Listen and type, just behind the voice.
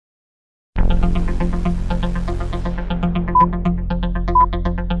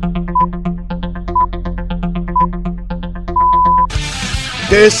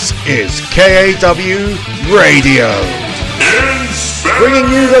This is KAW Radio, bringing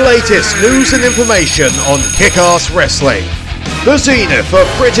you the latest news and information on kick-ass wrestling, the zenith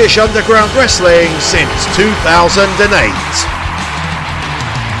of British underground wrestling since 2008.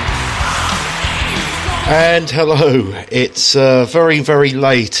 And hello, it's very, very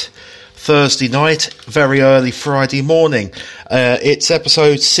late Thursday night, very early Friday morning. It's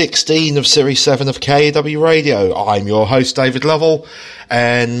episode 16 of Series 7 of KAW Radio. I'm your host, David Lovell,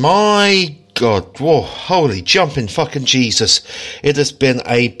 and my God, whoa, holy jumping fucking Jesus, it has been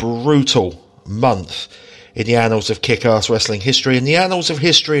a brutal month in the annals of kick-ass wrestling history, in the annals of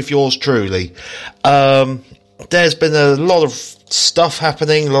history of yours truly. There's been a lot of stuff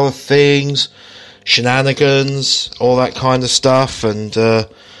happening, a lot of things, shenanigans, all that kind of stuff, and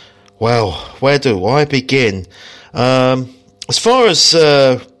well, where do I begin? As far as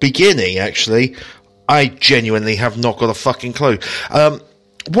beginning, actually, I genuinely have not got a fucking clue.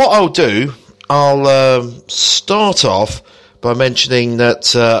 What I'll do, I'll start off by mentioning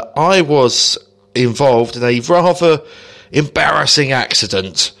that I was involved in a rather embarrassing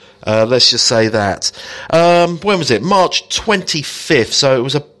accident. Let's just say that. When was it? March 25th, so it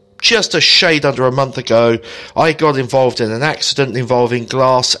was just a shade under a month ago. I got involved in an accident involving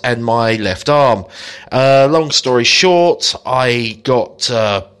glass and my left arm. Long story short, I got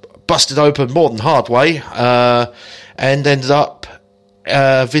busted open more than hard way, and ended up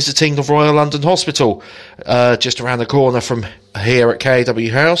visiting the Royal London Hospital, just around the corner from here at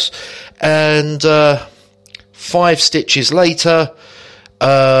KAW House, and 5 stitches later,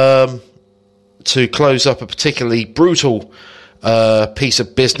 to close up a particularly brutal piece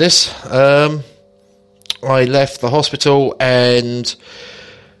of business, I left the hospital and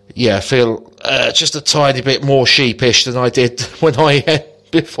feel just a tiny bit more sheepish than I did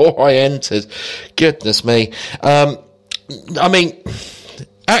before I entered. Goodness me. I mean,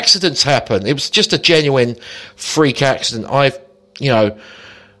 accidents happen. It was just a genuine freak accident.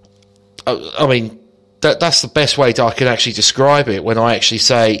 That's the best way I can actually describe it when I actually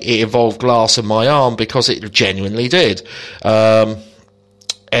say it involved glass in my arm, because it genuinely did. And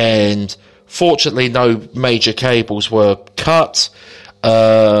fortunately, no major cables were cut.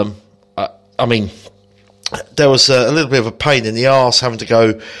 There was a little bit of a pain in the arse having to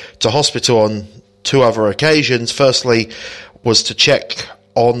go to hospital on 2 other occasions. Firstly was to check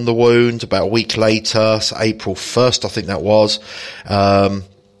on the wound about a week later, so April 1st, I think that was.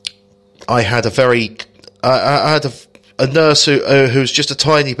 I had a nurse who was just a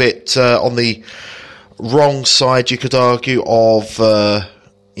tiny bit on the wrong side, you could argue, of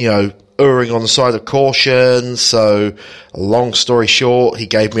erring on the side of caution. So, long story short, he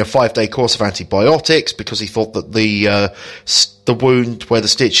gave me a 5-day course of antibiotics because he thought that the wound where the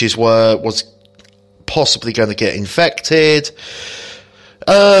stitches were was possibly going to get infected.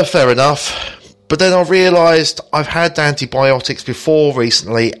 Fair enough. But then I realised I've had antibiotics before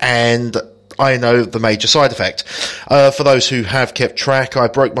recently, and I know the major side effect. For those who have kept track, I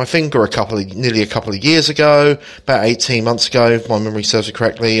broke my finger nearly a couple of years ago, about 18 months ago, if my memory serves me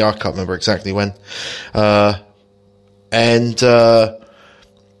correctly. I can't remember exactly when.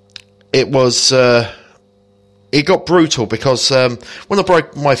 It got brutal because when I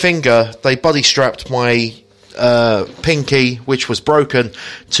broke my finger, they buddy strapped my pinky, which was broken,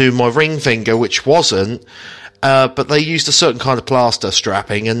 to my ring finger, which wasn't. But they used a certain kind of plaster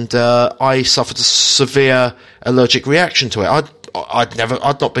strapping, and I suffered a severe allergic reaction to it. I'd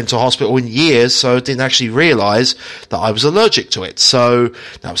not been to a hospital in years, so I didn't actually realise that I was allergic to it. So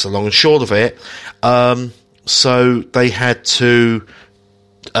that was the long and short of it. So they had to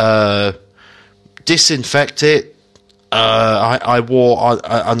disinfect it. I wore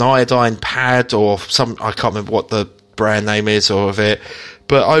an iodine pad or some, I can't remember what the brand name is or of it,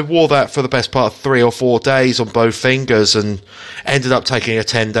 but I wore that for the best part of 3 or 4 days on both fingers, and ended up taking a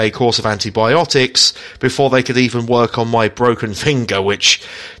 10-day course of antibiotics before they could even work on my broken finger, which,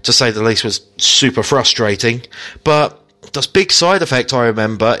 to say the least, was super frustrating. But the big side effect I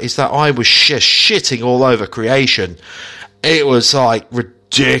remember is that I was shitting all over creation. It was like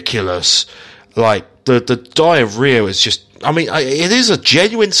ridiculous. Like, the diarrhea was just, it is a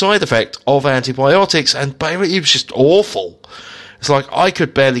genuine side effect of antibiotics, and it was just awful. It's like I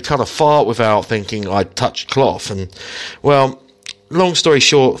could barely cut a fart without thinking I'd touched cloth. And, well, long story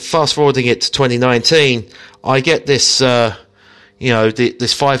short, fast forwarding it to 2019, I get this, this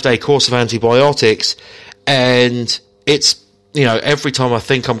 5-day course of antibiotics, and it's, every time I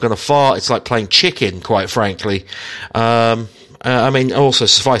think I'm going to fart, it's like playing chicken, quite frankly. Also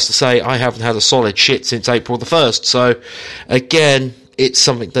suffice to say, I haven't had a solid shit since April the 1st. So, again, it's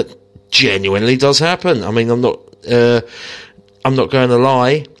something that genuinely does happen. I'm not, I'm not going to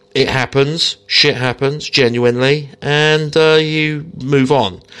lie, it happens, shit happens, genuinely, and you move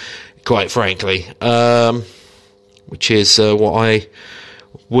on, quite frankly, which is what I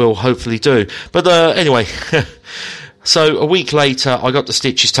will hopefully do. But anyway, so a week later, I got the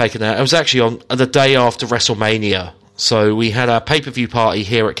stitches taken out. It was actually on the day after WrestleMania. So we had our pay-per-view party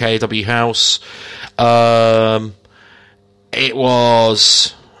here at KAW House. It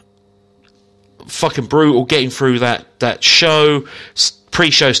was fucking brutal getting through that show.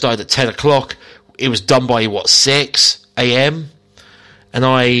 Pre-show started at 10 o'clock. It was done by, 6 a.m. And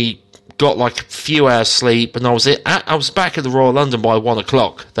I got like a few hours sleep, and I was back at the Royal London by 1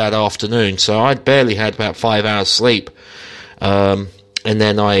 o'clock that afternoon. So I'd barely had about 5 hours sleep. And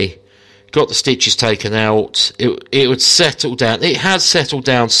then I got the stitches taken out. It would settle down. It has settled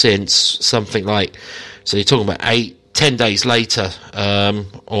down since, something like, so you're talking about 10 days later,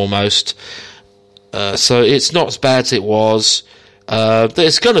 almost. So it's not as bad as it was.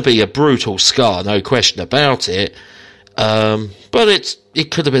 There's going to be a brutal scar, no question about it. But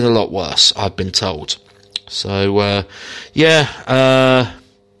it could have been a lot worse, I've been told. So,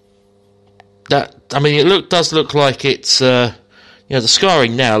 does look like it's, the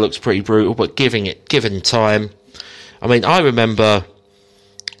scarring now looks pretty brutal, but given time. I mean, I remember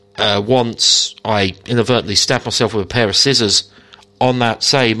once I inadvertently stabbed myself with a pair of scissors on that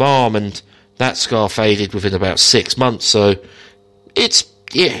same arm, and that scar faded within about 6 months. So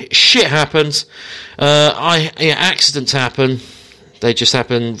shit happens. Accidents happen. They just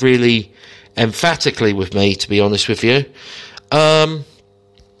happen really emphatically with me, to be honest with you.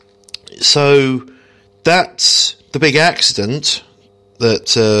 So that's the big accident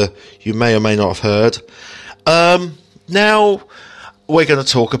that you may or may not have heard. Now we're going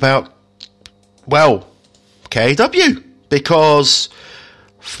to talk about, KAW, because,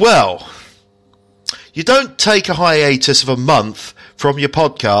 you don't take a hiatus of a month from your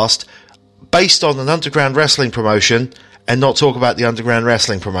podcast based on an underground wrestling promotion and not talk about the underground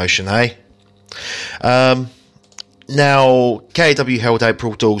wrestling promotion, eh? Now, KAW held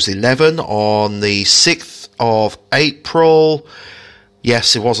April Doors 11 on the 6th of April.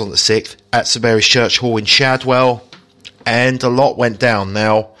 Yes, it was on the 6th, at St Mary's Church Hall in Shadwell, and a lot went down.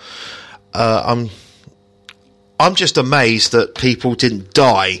 Now, I'm just amazed that people didn't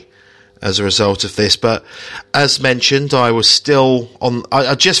die as a result of this, but as mentioned, I was still on.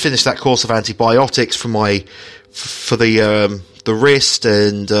 I just finished that course of antibiotics for the wrist,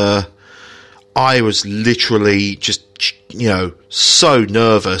 and I was literally just so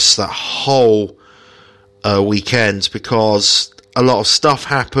nervous that whole weekend, because a lot of stuff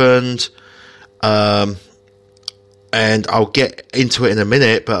happened, and I'll get into it in a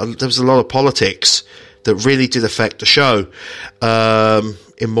minute, but there was a lot of politics that really did affect the show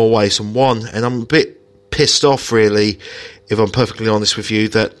in more ways than one, and I'm a bit pissed off, really, if I'm perfectly honest with you,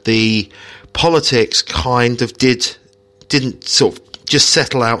 that the politics kind of didn't sort of just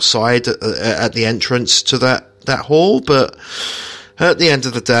settle outside at the entrance to that hall. But at the end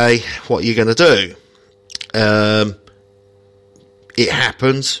of the day, what are you going to do? It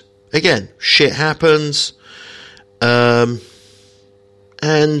happens. Again, shit happens. At the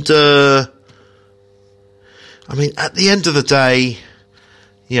end of the day,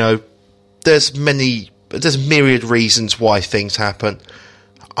 there's myriad reasons why things happen.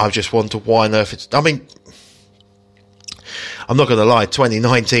 I just wonder why on earth I'm not going to lie,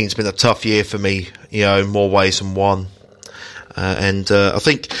 2019's been a tough year for me, in more ways than one. I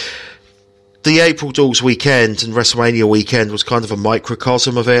think the April Doors weekend and WrestleMania weekend was kind of a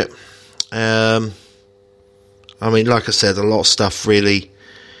microcosm of it. Like I said, a lot of stuff really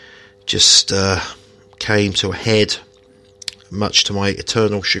just came to a head, much to my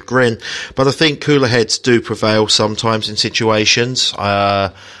eternal chagrin. But I think cooler heads do prevail sometimes in situations.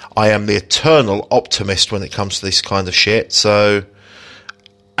 I am the eternal optimist when it comes to this kind of shit. So,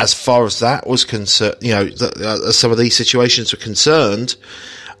 as far as that was concerned, some of these situations were concerned,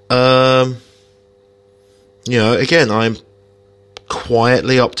 again, I'm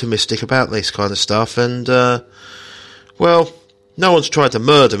quietly optimistic about this kind of stuff. And, no one's tried to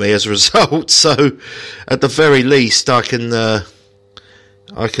murder me as a result. So, at the very least, I can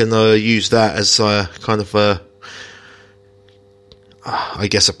use that as kind of a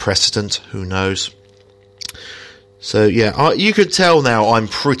precedent. Who knows? So yeah, you can tell now I'm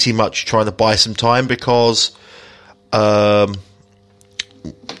pretty much trying to buy some time, because our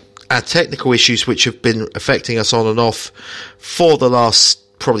technical issues, which have been affecting us on and off for the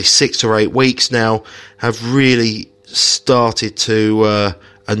last probably 6 or 8 weeks now, have really started to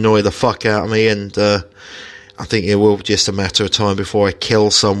annoy the fuck out of me, and I think it will be just a matter of time before I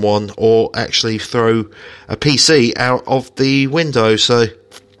kill someone or actually throw a PC out of the window. So,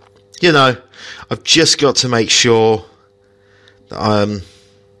 I've just got to make sure that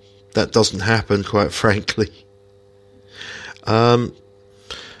that doesn't happen, quite frankly. April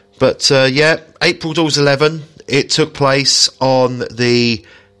Doors 11, it took place on the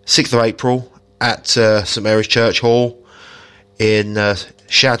 6th of April at St Mary's Church Hall in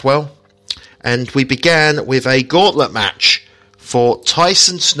Shadwell. And we began with a gauntlet match for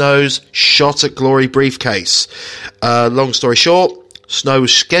Tyson Snow's Shot at Glory briefcase. Long story short, Snow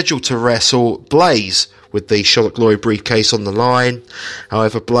was scheduled to wrestle Blaze with the Shot at Glory briefcase on the line.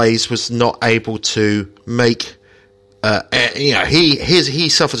 However, Blaze was not able to make... he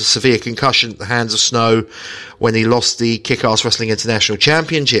suffered a severe concussion at the hands of Snow when he lost the Kick-Ass Wrestling International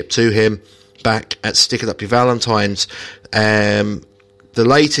Championship to him back at Stick It Up Your Valentines. The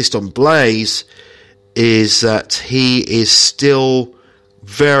latest on Blaze is that he is still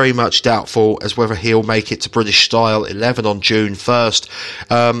very much doubtful as whether he'll make it to British Style 11 on June 1st.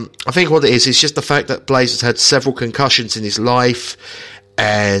 I think what it is just the fact that Blaze has had several concussions in his life,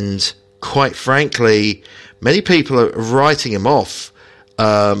 and quite frankly, many people are writing him off.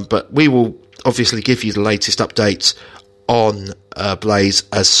 But we will obviously give you the latest updates on Blaze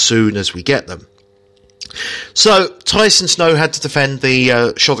as soon as we get them. So, Tyson Snow had to defend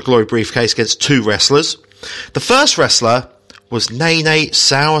the Shot at Glory briefcase against two wrestlers. The first wrestler was Nene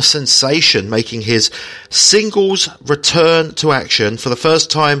Sour Sensation, making his singles return to action for the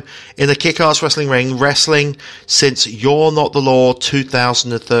first time in a Kick-Ass Wrestling ring, wrestling since You're Not the Law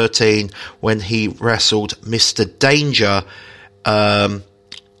 2013, when he wrestled Mr. Danger,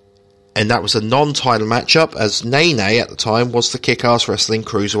 and that was a non-title matchup, as Nene at the time was the Kick-Ass Wrestling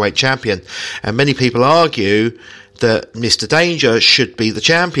Cruiserweight Champion. And many people argue that Mr. Danger should be the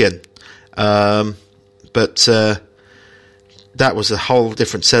champion. But that was a whole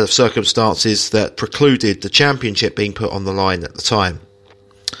different set of circumstances that precluded the championship being put on the line at the time.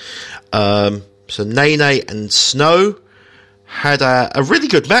 So Nene and Snow had a really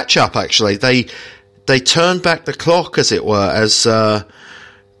good matchup, actually. They turned back the clock, as it were, as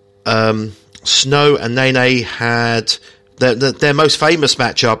Snow and Nene had their most famous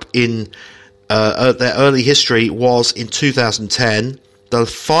matchup in their early history was in 2010. The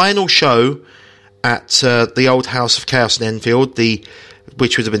final show at the old House of Chaos in Enfield,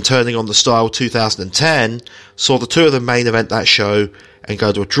 which would have been turning on the Style 2010, saw the two of them main event that show and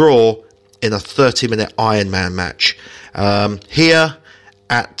go to a draw in a 30-minute Iron Man match. Here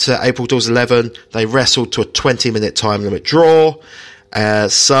at April Doors 11, they wrestled to a 20-minute time limit draw.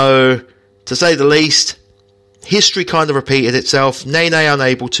 So, to say the least, history kind of repeated itself. Nene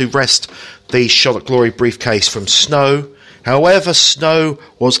unable to wrest the Shot at Glory briefcase from Snow. However, Snow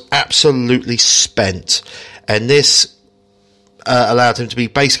was absolutely spent, and this allowed him to be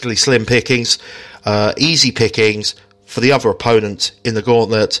basically slim pickings, easy pickings for the other opponent in the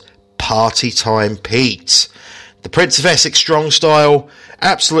gauntlet, Party Time Pete. The Prince of Essex Strong Style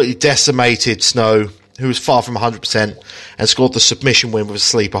absolutely decimated Snow, who was far from 100%, and scored the submission win with a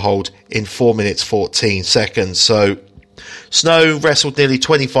sleeper hold in 4 minutes 14 seconds. So Snow wrestled nearly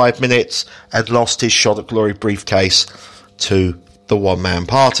 25 minutes and lost his Shot at Glory briefcase to the one-man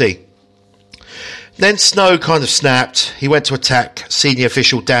party. Then Snow kind of snapped. He went to attack senior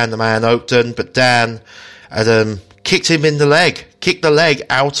official Dan the Man Oakton, but Dan had kicked him in the leg, kicked the leg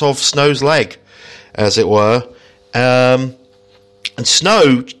out of Snow's leg, as it were. And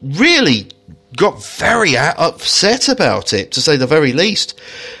Snow really got very upset about it, to say the very least.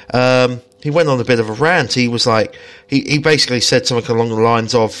 He went on a bit of a rant. He was like, he basically said something along the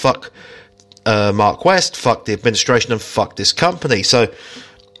lines of, fuck Mark West, fuck the administration, and fuck this company. So,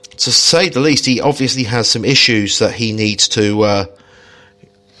 to say the least, he obviously has some issues that he needs to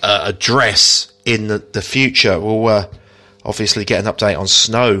address in the future. We'll obviously get an update on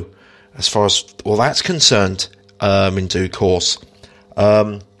Snow as far as all that's concerned in due course.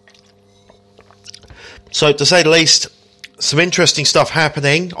 So, to say the least, some interesting stuff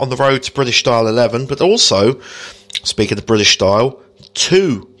happening on the road to British Style 11, but also, speaking of British Style,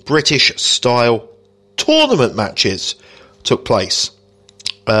 2 British Style tournament matches took place.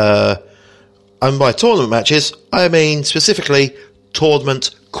 And by tournament matches, I mean specifically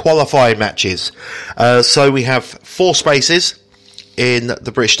tournament qualifying matches. So we have 4 spaces in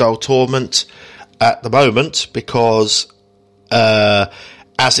the British Style tournament at the moment, because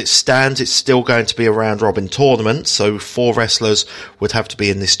as it stands, it's still going to be a round-robin tournament, so 4 wrestlers would have to be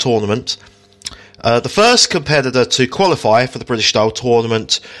in this tournament. The first competitor to qualify for the British Style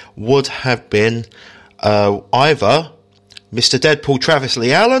tournament would have been either Mr. Deadpool Travis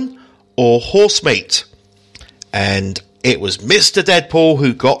Lee Allen or Horsemeat. and it was Mr. Deadpool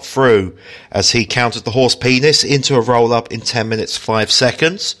who got through as he countered the horse penis into a roll-up in 10 minutes 5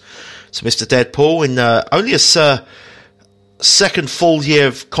 seconds. So Mr. Deadpool, in only his second full year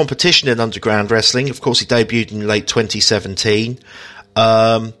of competition in underground wrestling, of course he debuted in late 2017,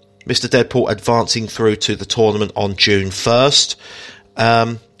 Mr. Deadpool advancing through to the tournament on June 1st,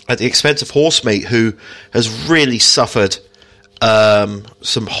 at the expense of Horsemeat, who has really suffered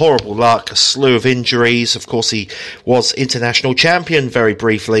some horrible luck, a slew of injuries. Of course, he was international champion very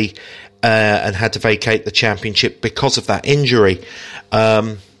briefly and had to vacate the championship because of that injury.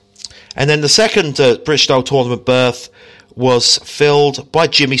 And then the second British Style Tournament berth was filled by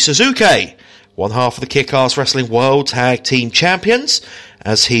Jimmy Suzuki, one half of the Kick-Ass Wrestling World Tag Team Champions,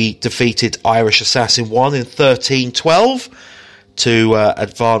 as he defeated Irish Assassin 1 in 13-12 to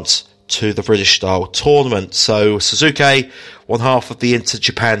advance to the British Style Tournament. So Suzuki, one half of the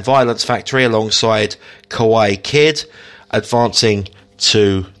Inter-Japan Violence Factory, alongside Kawaii Kid, advancing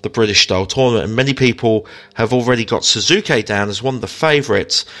to the British Style Tournament. And many people have already got Suzuki down as one of the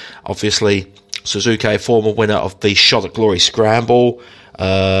favourites. Obviously, Suzuki, former winner of the Shot at Glory Scramble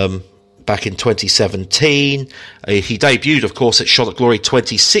back in 2017. He debuted, of course, at Shot at Glory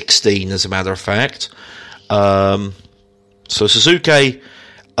 2016, as a matter of fact. So Suzuki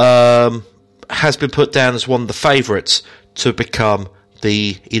has been put down as one of the favourites to become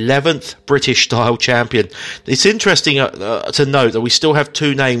the 11th British Style Champion. It's interesting to note that we still have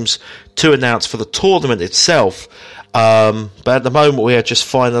two names to announce for the tournament itself, but at the moment we are just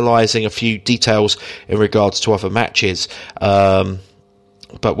finalising a few details in regards to other matches,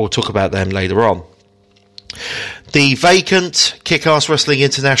 but we'll talk about them later on. The vacant Kick-Ass Wrestling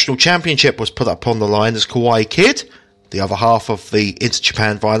International Championship was put up on the line as Kawaii Kid, the other half of the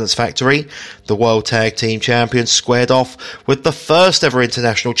Inter-Japan Violence Factory, the World Tag Team Champions, squared off with the first ever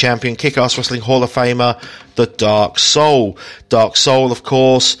International Champion, Kick-Ass Wrestling Hall of Famer, the Dark Soul. Dark Soul, of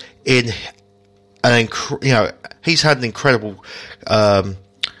course, he's had an incredible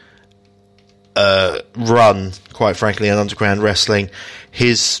run, quite frankly, in underground wrestling.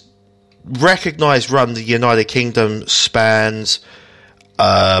 His recognised run in the United Kingdom spans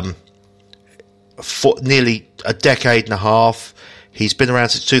for nearly a decade and a half. He's been around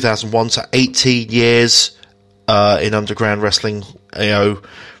since 2001, so 18 years in underground wrestling,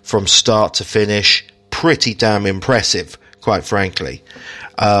 from start to finish. Pretty damn impressive, quite frankly.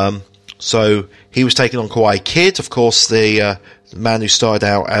 So he was taking on Kawaii Kid, of course, the man who started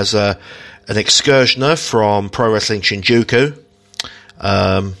out as an excursioner from Pro Wrestling Shinjuku.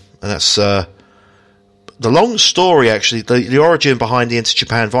 And that's the long story, actually. The origin behind the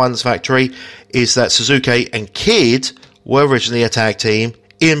Inter-Japan Violence Factory is that Suzuki and Kid were originally a tag team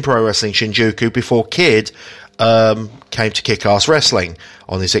in Pro Wrestling Shinjuku before Kid came to Kick-Ass Wrestling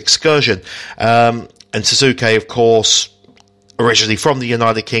on his excursion. And Suzuki, of course, originally from the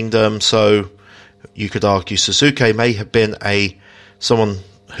United Kingdom, so you could argue Suzuki may have been someone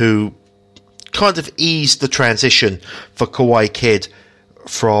who kind of eased the transition for Kawaii Kid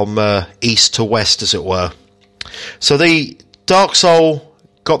from east to west, as it were. So the Dark Soul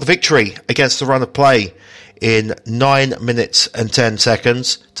got the victory against the run of play in 9 minutes and 10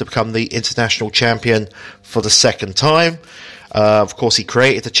 seconds to become the international champion for the second time. Of course, he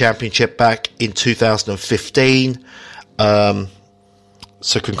created the championship back in 2015.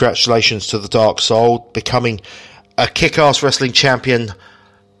 So congratulations to the Dark Soul, becoming a Kick-Ass Wrestling champion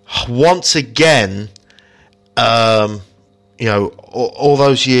once again. All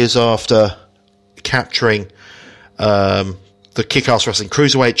those years after capturing the Kick-Ass Wrestling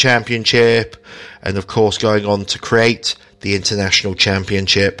Cruiserweight Championship, and of course going on to create the International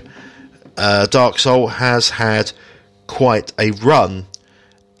Championship, Dark Soul has had quite a run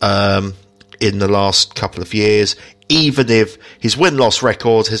in the last couple of years, even if his win-loss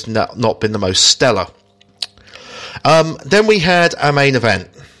record has not been the most stellar. Then we had our main event,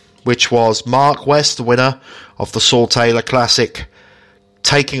 which was Mark West, the winner of the Saul Taylor Classic,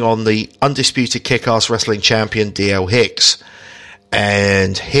 taking on the undisputed Kick-Ass Wrestling champion, DL Hicks.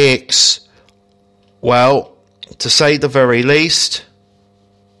 And Hicks, well, to say the very least,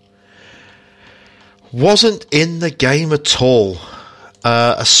 wasn't in the game at all.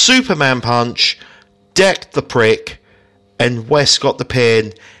 A Superman punch decked the prick, and West got the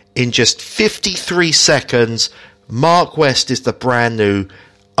pin in just 53 seconds. Mark West is the brand new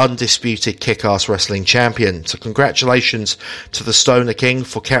undisputed Kick-Ass Wrestling champion. So congratulations to the Stoner King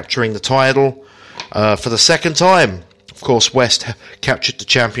for capturing the title for the second time. Of course, West captured the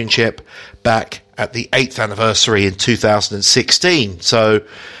championship back at the 8th anniversary in 2016. So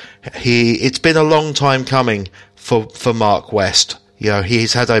it's been a long time coming for Mark West.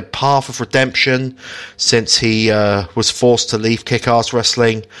 He's had a path of redemption since he was forced to leave Kick-Ass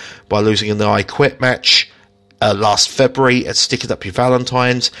Wrestling by losing in the I Quit match last February at Stick It Up Your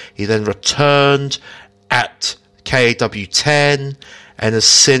Valentines. He then returned at KAW 10 and has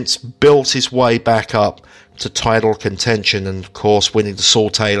since built his way back up to title contention and, of course, winning the Saul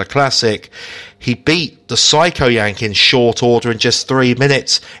Taylor Classic. He beat the Psycho Yank in short order in just 3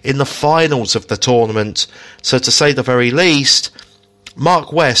 minutes in the finals of the tournament. So, to say the very least,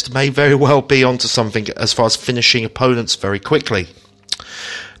 Mark West may very well be onto something as far as finishing opponents very quickly.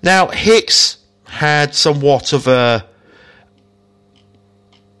 Now, Hicks had somewhat of a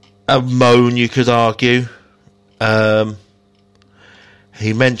moan, you could argue.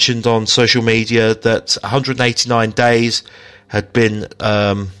 He mentioned on social media that 189 days had been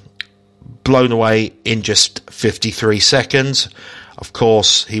blown away in just 53 seconds. Of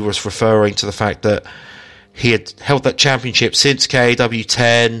course, he was referring to the fact that he had held that championship since KAW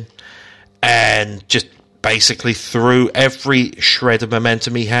 10 and just basically threw every shred of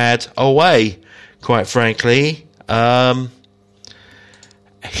momentum he had away, quite frankly.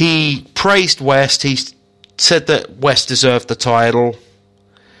 He praised West. He said that West deserved the title,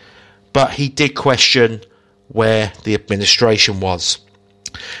 but he did question where the administration was.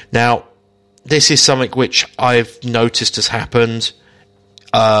 Now, this is something which I've noticed has happened.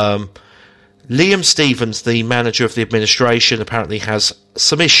 Liam Stevens, the manager of the administration, apparently has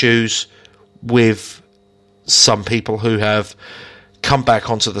some issues with some people who have come back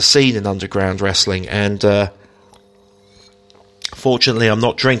onto the scene in underground wrestling. And fortunately, I'm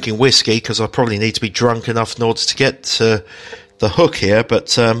not drinking whiskey because I probably need to be drunk enough in order to get to the hook here. But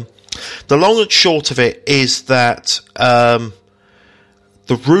the long and short of it is that the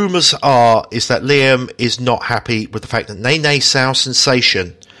rumours is that Liam is not happy with the fact that Nene Sow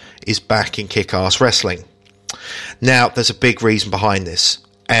Sensation is back in Kick-Ass Wrestling. Now, there's a big reason behind this.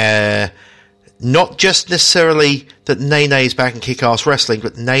 Not just necessarily that Nene is back in Kick-Ass Wrestling,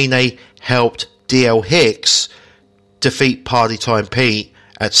 but Nene helped DL Hicks defeat Party Time Pete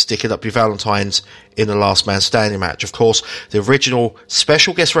at Stick It Up Your Valentines in the Last Man Standing match. Of course, the original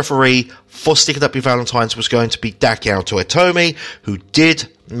special guest referee for Stick It Up Your Valentines was going to be Dakiao Toyotomi, who did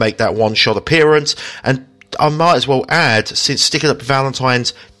make that one-shot appearance. And I might as well add, since Stick It Up Your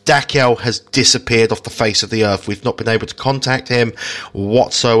Valentines, Dakiao has disappeared off the face of the earth. We've not been able to contact him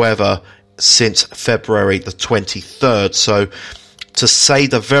whatsoever since February the 23rd. So, to say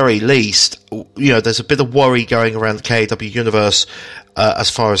the very least, there's a bit of worry going around the KAW universe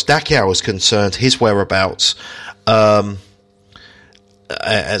as far as Dakiao is concerned, his whereabouts. So,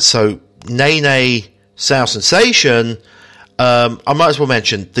 Nene Sow Sensation, I might as well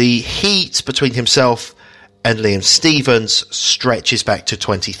mention, the heat between himself and Liam Stevens stretches back to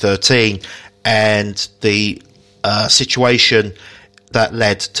 2013, and the situation that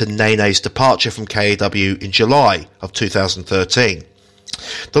led to Nene's departure from KAW in July of 2013.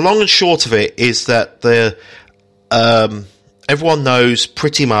 The long and short of it is that everyone knows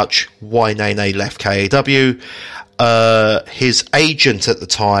pretty much why Nene left KAW. His agent at the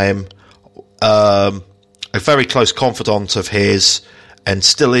time, a very close confidant of his, and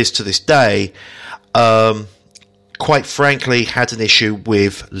still is to this day, quite frankly had an issue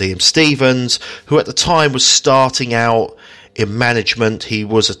with Liam Stevens, who at the time was starting out in management. He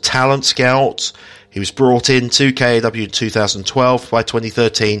was a talent scout. He was brought into KAW in 2012. By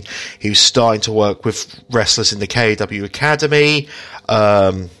 2013, he was starting to work with wrestlers in the KAW Academy.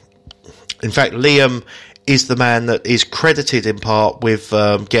 In fact, Liam is the man that is credited in part with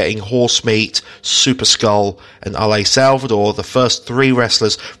getting Horsemeat, Super Skull, and Ale Salvador, the first three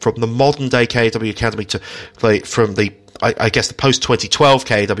wrestlers from the modern day KAW Academy to play from the, I guess, the post 2012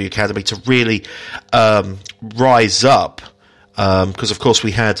 KAW Academy to really rise up. Because of course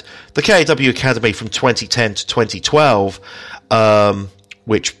we had the KAW Academy from 2010 to 2012,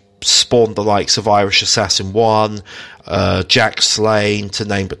 which spawned the likes of Irish Assassin 1, Jack Slane, to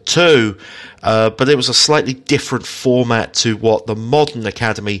name but two, but it was a slightly different format to what the modern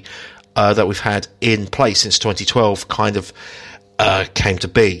Academy that we've had in place since 2012 kind of came to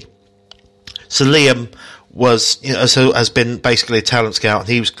be. So Liam has been basically a talent scout, and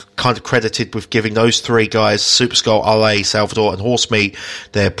he was kind of credited with giving those three guys, Super Skull, Ale, Salvador, and Horsemeat,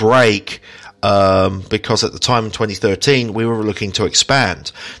 their break, because at the time in 2013, we were looking to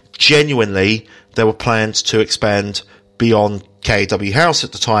expand. Genuinely, there were plans to expand beyond KAW House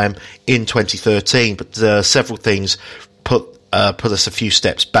at the time in 2013, but several things put us a few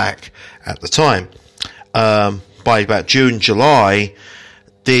steps back at the time. By about June, July,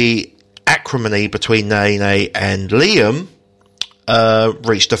 the acrimony between Nene and Liam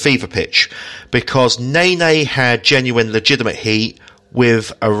reached a fever pitch, because Nene had genuine, legitimate heat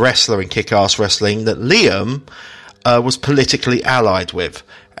with a wrestler in Kick-Ass Wrestling that Liam was politically allied with.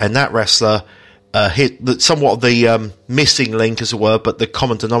 And that wrestler hit somewhat of the missing link, as it were, but the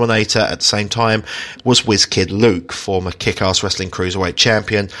common denominator at the same time was WizKid Luke, former Kick-Ass Wrestling Cruiserweight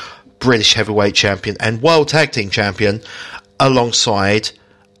Champion, British Heavyweight Champion, and World Tag Team Champion, alongside,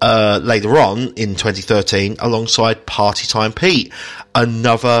 later on in 2013, alongside Party Time Pete,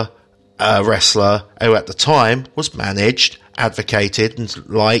 another wrestler who at the time was managed, advocated, and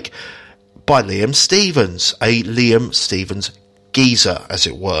like by Liam Stevens, a Liam Stevens geezer, as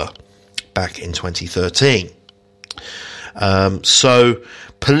it were, back in 2013. So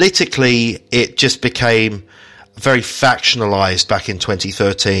politically, it just became very factionalized back in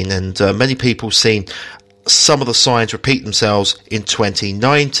 2013, and many people seen some of the signs repeat themselves in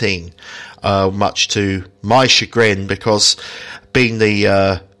 2019, much to my chagrin, because being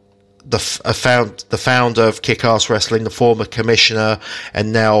the founder of Kick-Ass Wrestling, the former commissioner,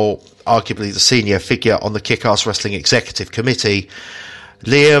 and now arguably the senior figure on the Kick-Ass Wrestling Executive Committee,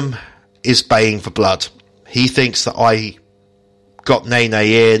 Liam is baying for blood. He thinks that I got Nene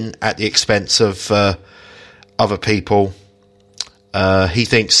in at the expense of other people. He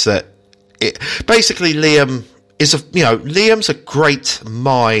thinks that basically Liam is Liam's a great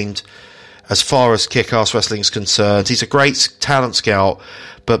mind as far as Kick-Ass Wrestling is concerned. He's a great talent scout,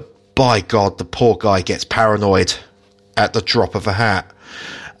 but by God, the poor guy gets paranoid at the drop of a hat.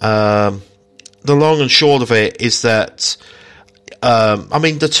 The long and short of it is that,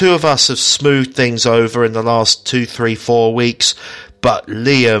 the two of us have smoothed things over in the last 2, 3, 4 weeks, but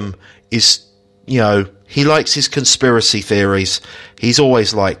Liam is, he likes his conspiracy theories. He's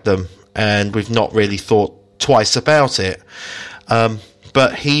always liked them, and we've not really thought twice about it.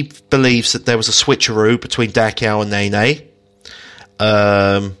 But he believes that there was a switcheroo between KAW and Nene,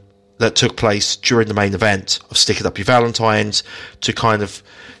 that took place during the main event of Stick It Up Your Valentines to kind of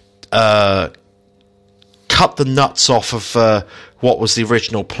cut the nuts off of what was the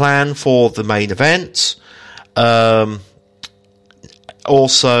original plan for the main event.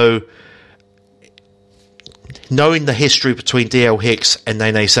 Also, knowing the history between DL Hicks and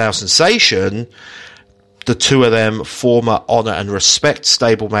Nene Sow Sensation, the two of them former honour and respect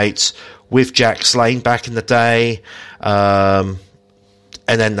stablemates with Jack Slane back in the day,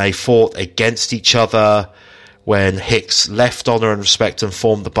 and then they fought against each other when Hicks left Honour and Respect and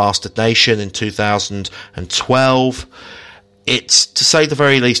formed the Bastard Nation in 2012. It's, to say the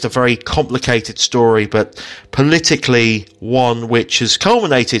very least, a very complicated story, but politically one which has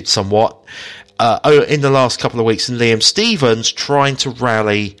culminated somewhat in the last couple of weeks in Liam Stevens trying to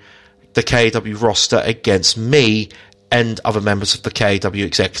rally the KAW roster against me and other members of the KAW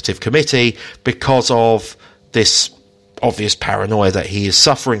Executive Committee because of this obvious paranoia that he is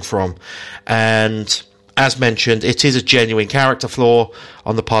suffering from. And as mentioned, it is a genuine character flaw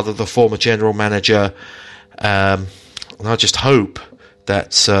on the part of the former general manager, and I just hope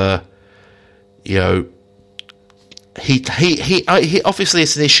that he obviously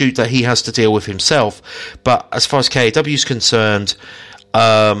it's an issue that he has to deal with himself. But as far as KAW is concerned,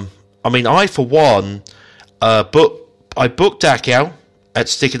 I for one booked KAW at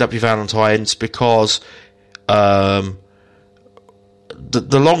Stick It Up Your Valentines because the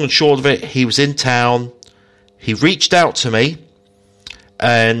long and short of it, he was in town. He reached out to me,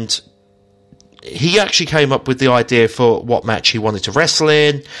 and he actually came up with the idea for what match he wanted to wrestle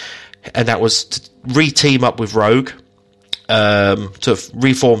in, and that was to re-team up with Rogue, to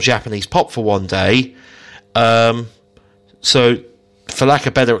reform Japanese Pop for one day. So, for lack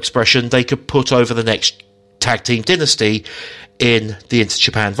of better expression, they could put over the next tag team dynasty in the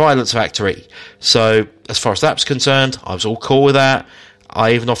Inter-Japan Violence Factory. So, as far as that's concerned, I was all cool with that.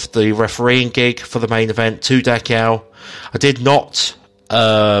 I even offered the refereeing gig for the main event to KAW. I did not,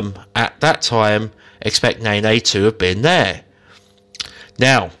 at that time, expect Nene to have been there.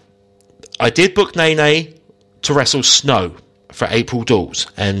 Now, I did book Nene to wrestle Snow for April Duels,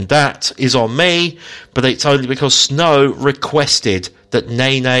 and that is on me, but it's only because Snow requested that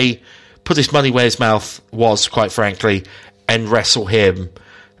Nene put his money where his mouth was, quite frankly, and wrestle him.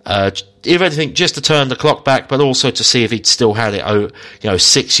 If anything, just to turn the clock back, but also to see if he'd still had it,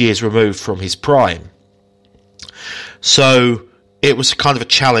 6 years removed from his prime. So it was kind of a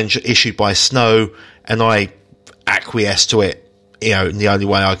challenge issued by Snow, and I acquiesced to it, in the only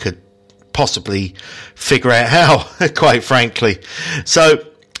way I could possibly figure out how, quite frankly. So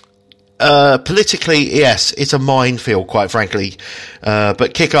politically, yes, it's a minefield, quite frankly.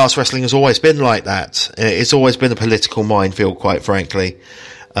 But Kick-Ass Wrestling has always been like that. It's always been a political minefield, quite frankly.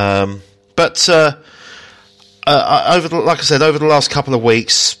 But over the last couple of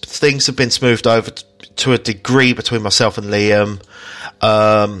weeks, things have been smoothed over to a degree between myself and Liam.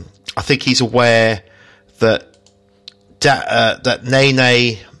 I think he's aware that that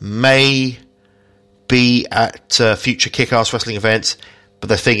Nene may be at future Kick-Ass Wrestling events, but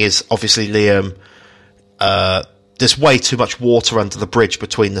the thing is, obviously, Liam, there's way too much water under the bridge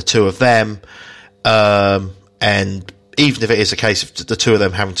between the two of them, and even if it is a case of the two of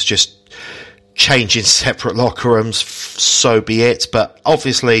them having to just change in separate locker rooms, so be it. But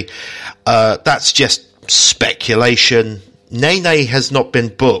obviously, that's just speculation. Nene has not been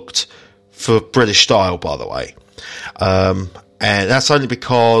booked for British Style, by the way. And that's only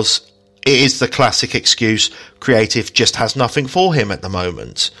because it is the classic excuse. Creative just has nothing for him at the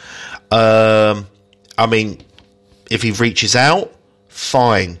moment. I mean, if he reaches out,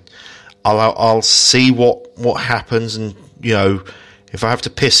 fine. I'll see what happens, and if I have to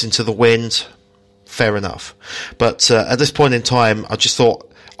piss into the wind, fair enough. But at this point in time, I just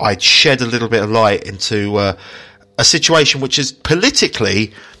thought I'd shed a little bit of light into a situation which has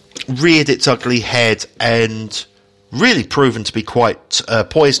politically reared its ugly head and really proven to be quite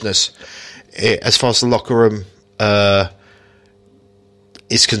poisonous as far as the locker room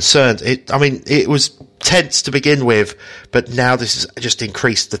is concerned. It was tense to begin with, but now this has just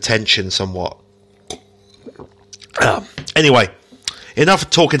increased the tension somewhat. Anyway, enough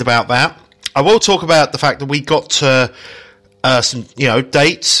talking about that. I will talk about the fact that we got some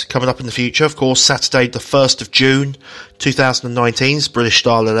dates coming up in the future. Of course, Saturday the 1st of June 2019 is British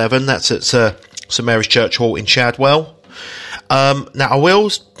Style 11. That's at St Mary's Church Hall in Shadwell. Now, I will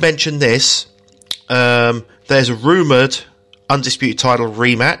mention this. There's a rumoured Undisputed title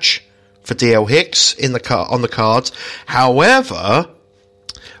rematch for DL Hicks on the cards. However,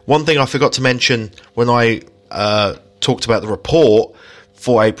 one thing I forgot to mention when I talked about the report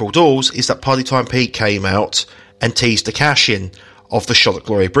for April Duels is that Party Time Pete came out and teased the cash-in of the Shot at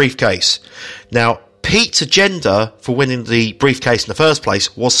Glory briefcase. Now, Pete's agenda for winning the briefcase in the first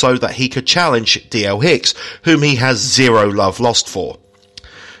place was so that he could challenge DL Hicks, whom he has zero love lost for.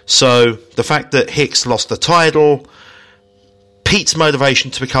 So, the fact that Hicks lost the title, Pete's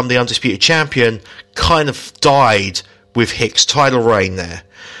motivation to become the Undisputed Champion kind of died with Hicks' title reign there.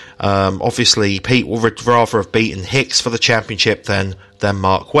 Obviously, Pete would rather have beaten Hicks for the championship than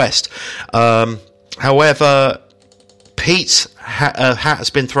Mark West. However, Pete's hat has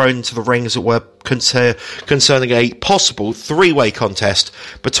been thrown into the ring, as it were, concerning a possible three-way contest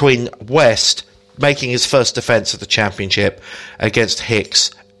between West making his first defence of the championship against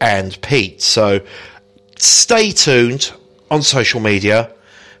Hicks and Pete. So, stay tuned on social media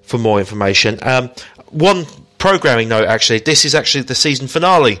for more information. One programming note, actually, this is actually the season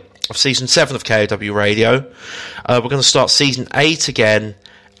finale of Season 7 of KAW Radio. We're going to start Season 8 again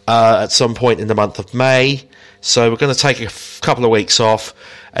at some point in the month of May. So we're going to take a couple of weeks off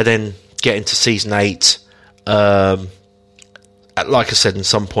and then get into Season 8, like I said, in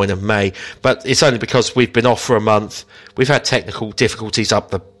some point of May. But it's only because we've been off for a month. We've had technical difficulties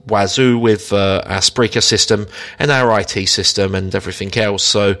up the wazoo with our Spreaker system and our IT system and everything else.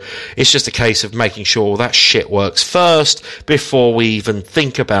 So it's just a case of making sure that shit works first before we even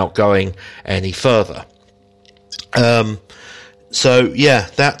think about going any further. So yeah,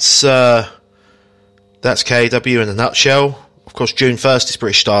 that's KAW in a nutshell. Of course, June 1st is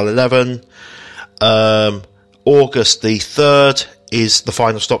British Style 11. August the 3rd is the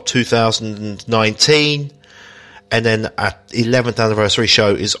Final Stop 2019. And then our 11th anniversary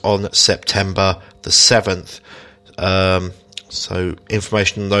show is on September the 7th. So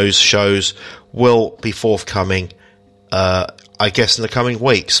information on those shows will be forthcoming, I guess, in the coming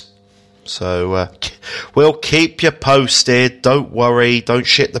weeks. So we'll keep you posted. Don't worry. Don't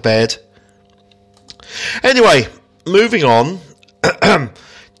shit the bed. Anyway, moving on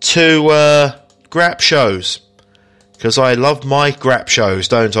to Grap shows. Because I love my Grap shows,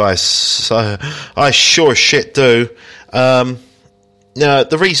 don't I? So I sure as shit do. Now,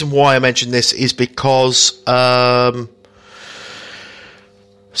 the reason why I mention this is because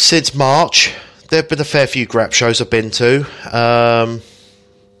since March, there have been a fair few Grap shows I've been to.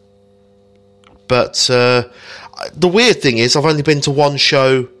 But the weird thing is I've only been to one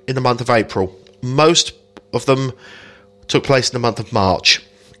show in the month of April. Most of them took place in the month of March.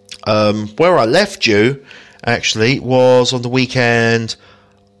 Where I left you, actually, was on the weekend,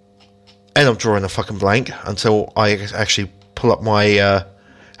 and I'm drawing a fucking blank until I actually pull up my,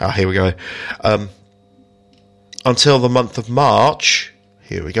 here we go, until the month of March.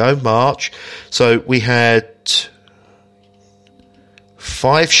 Here we go, March. So we had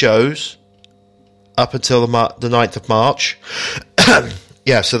 5 shows up until the 9th of March.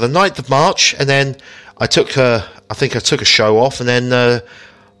 Yeah, so the 9th of March, and then I took a show off, and then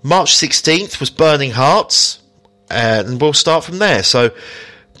March 16th was Burning Hearts, and we'll start from there. So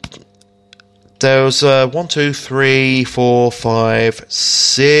there was 1, 2, 3, 4, 5,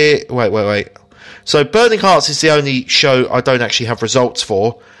 6. Wait. So Burning Hearts is the only show I don't actually have results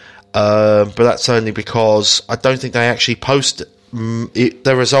for, but that's only because I don't think they actually post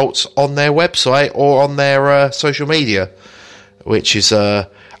the results on their website or on their social media, which is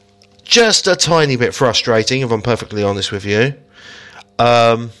just a tiny bit frustrating, if I'm perfectly honest with you.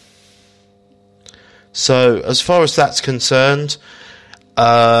 So as far as that's concerned,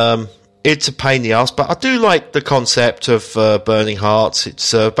 it's a pain in the ass, but I do like the concept of Burning Hearts.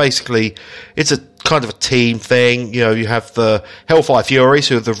 It's basically, it's a kind of a team thing. You know, you have the Hellfire Furies,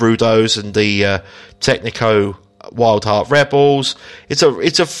 who are the Rudos, and the Technico Wildheart Rebels. It's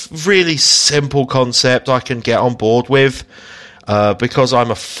a really simple concept I can get on board with, because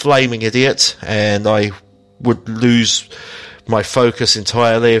I'm a flaming idiot, and I would lose my focus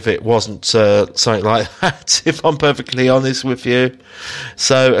entirely if it wasn't something like that, if I'm perfectly honest with you.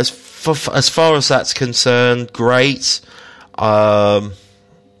 So as far as that's concerned, great.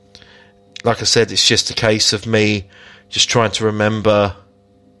 Like I said, it's just a case of me just trying to remember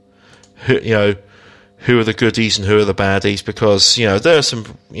who are the goodies and who are the baddies, because there are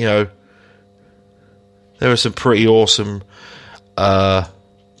some pretty awesome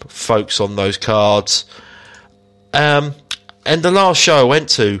folks on those cards. And the last show I went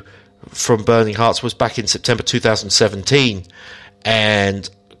to from Burning Hearts was back in September 2017, and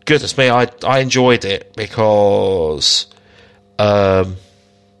goodness me, I enjoyed it because, like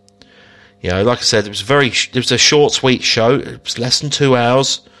I said, it was a short, sweet show. It was less than 2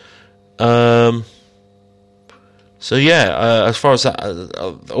 hours. So yeah, as far as that,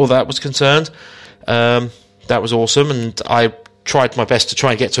 all that was concerned, that was awesome, and I tried my best to try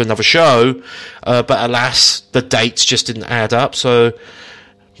and get to another show, but alas, the dates just didn't add up. So,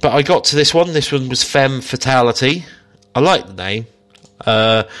 but I got to this one. This one was Femme Fatality. I like the name,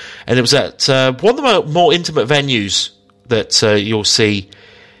 and it was at one of the more intimate venues that you'll see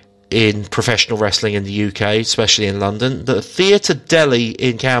in professional wrestling in the UK, especially in London, the Theatre Deli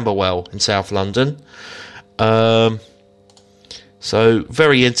in Camberwell in South London. So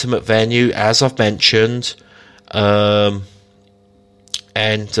very intimate venue, as I've mentioned, and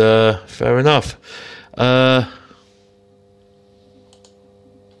fair enough.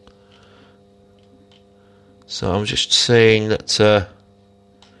 So I'm just seeing that,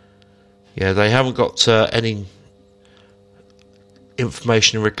 they haven't got any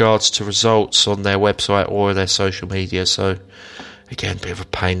information in regards to results on their website or their social media, so again, a bit of a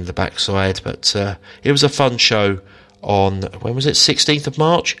pain in the backside, but it was a fun show on, when was it, 16th of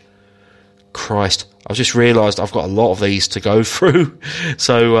March? Christ, I've just realised I've got a lot of these to go through,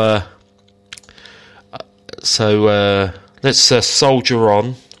 so let's soldier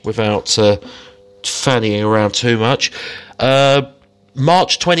on without fannying around too much.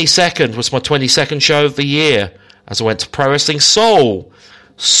 March 22nd was my 22nd show of the year, as I went to Pro Wrestling Seoul.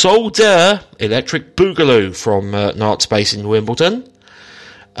 Solder Electric Boogaloo from Nart Space in Wimbledon.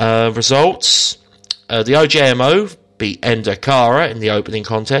 Results: the OJMO beat Ender Kara in the opening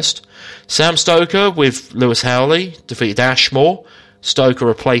contest. Sam Stoker with Lewis Howley defeated Ashmore. Stoker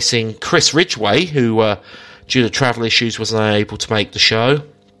replacing Chris Ridgway, who due to travel issues was unable to make the show.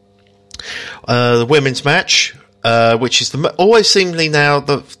 The women's match, which is always seemingly now,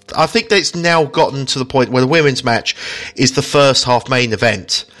 I think that it's now gotten to the point where the women's match is the first half main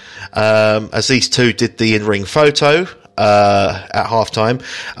event, as these two did the in-ring photo at halftime.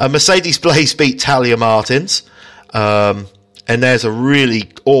 Mercedes Blaze beat Talia Martins, and there's a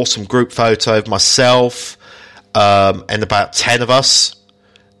really awesome group photo of myself and about 10 of us.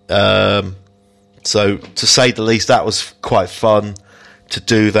 So to say the least, that was quite fun to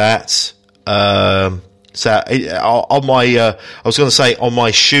do that. So on my, I was going to say on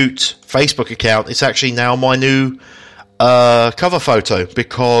my Shoot Facebook account, it's actually now my new cover photo,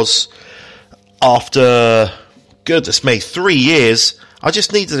 because after, goodness me, 3 years, I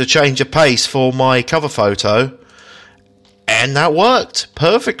just needed a change of pace for my cover photo, and that worked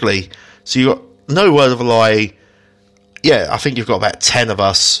perfectly. So you got, no word of a lie, yeah, I think you've got about 10 of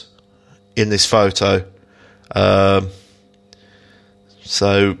us in this photo.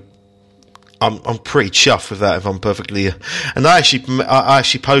 So I'm pretty chuffed with that, if I'm perfectly. And I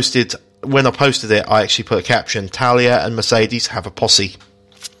actually posted, when I posted it, I actually put a caption: Talia and Mercedes have a posse.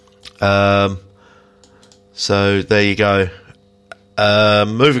 So there you go.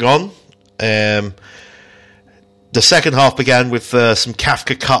 Moving on. The second half began with some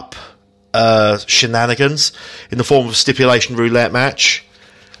Kafka Cup shenanigans in the form of a stipulation roulette match,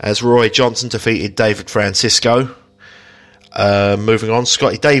 as Roy Johnson defeated David Francisco. Moving on,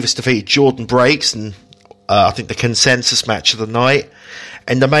 Scotty Davis defeated Jordan Breaks, and I think the consensus match of the night.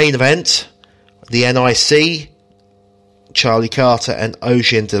 And the main event, the NIC, Charlie Carter and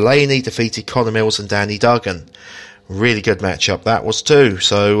Ocean Delaney defeated Connor Mills and Danny Duggan. Really good matchup that was too.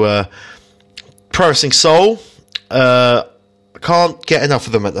 So, Pro Wrestling Soul, can't get enough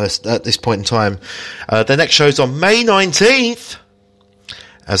of them at this point in time. Their next show's on May 19th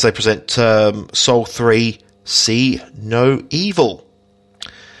as they present Soul 3 See No Evil.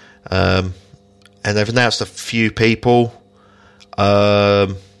 And they've announced a few people.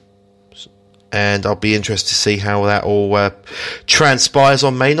 And I'll be interested to see how that all transpires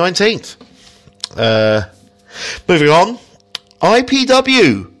on May 19th. Moving on,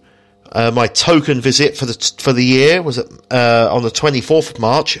 IPW. My token visit for the year was on the 24th of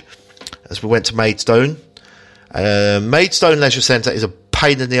March, as we went to Maidstone. Maidstone Leisure Centre is a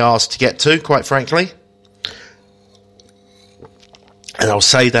pain in the arse to get to, quite frankly. And I'll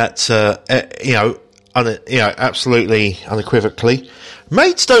say that, absolutely unequivocally.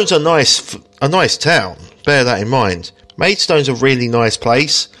 Maidstone's a nice town. Bear that in mind. Maidstone's a really nice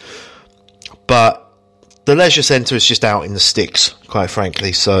place, but the leisure centre is just out in the sticks, quite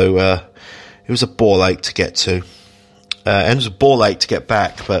frankly. So it was a ball ache to get to, and it was a ball ache to get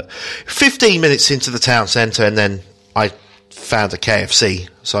back. But 15 minutes into the town centre, and then I found a KFC.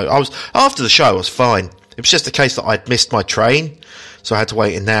 So after the show, I was fine. It was just a case that I'd missed my train, so I had to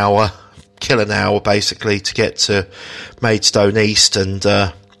wait an hour. Kill an hour basically to get to Maidstone East, and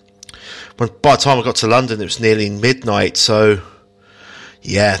by the time I got to London it was nearly midnight, so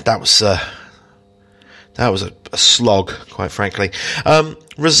yeah, that was a slog, quite frankly.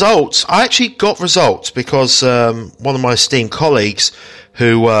 Results, I actually got results because one of my esteemed colleagues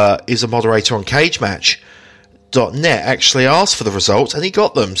who is a moderator on CageMatch.net actually asked for the results and he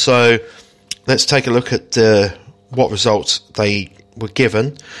got them, so let's take a look at what results they were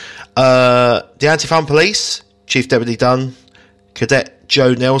given. The Anti-Fun Police, Chief Deputy Dunn, Cadet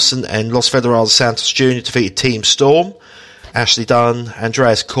Joe Nelson and Los Federados Santos Jr. defeated Team Storm, Ashley Dunn,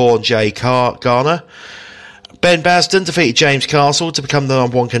 Andreas Kaw and Jay Garner. Ben Basden defeated James Castle to become the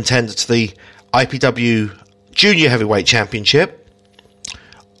number one contender to the IPW Junior Heavyweight Championship.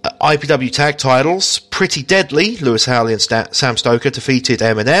 IPW Tag Titles, Pretty Deadly, Lewis Howley and Sam Stoker defeated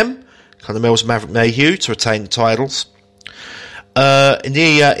M&M, Connor Mills and Maverick Mayhew to retain the titles. In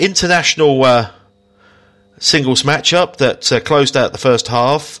the international singles matchup that closed out the first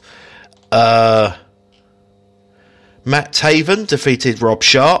half, Matt Taven defeated Rob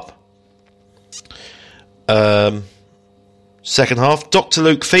Sharp. Second half, Dr.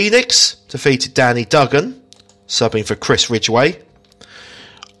 Luke Phoenix defeated Danny Duggan, subbing for Chris Ridgway.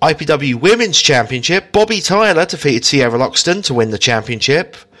 IPW Women's Championship, Bobby Tyler defeated Sierra Loxton to win the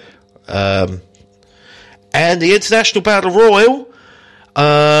championship. And the International Battle Royal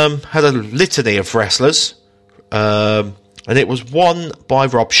had a litany of wrestlers, and it was won by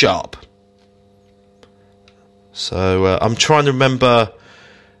Rob Sharp. So I'm trying to remember.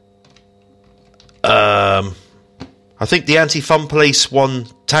 I think the Anti-Fun Police won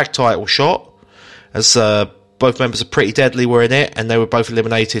tag title shot, as both members of Pretty Deadly were in it, and they were both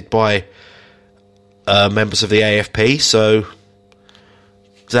eliminated by members of the AFP. So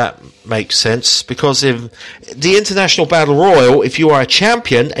that makes sense, because in the International Battle Royal, if you are a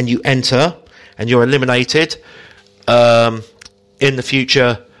champion and you enter and you're eliminated, in the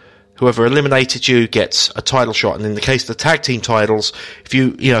future, whoever eliminated you gets a title shot. And in the case of the tag team titles, if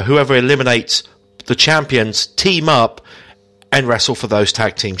whoever eliminates the champions team up and wrestle for those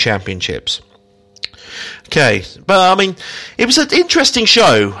tag team championships. Okay, but I mean, it was an interesting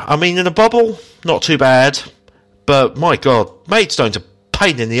show. I mean, in a bubble, not too bad, but my God, Maidstone's a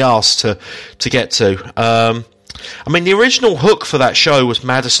pain in the arse to get to. I mean, the original hook for that show was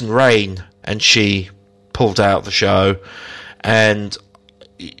Madison Rain, and she pulled out the show, and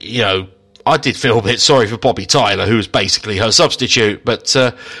I did feel a bit sorry for Bobby Tyler, who was basically her substitute, but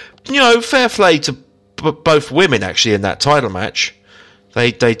fair play to both women actually in that title match.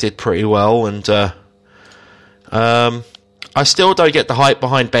 They did pretty well, and I still don't get the hype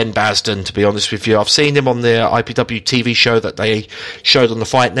behind Ben Basden, to be honest with you. I've seen him on the IPW TV show that they showed on the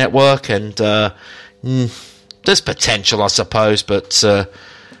Fight Network, and there's potential, I suppose, but I'm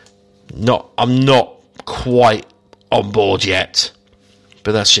not quite on board yet.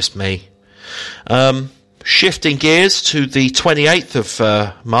 But that's just me. Shifting gears to the 28th of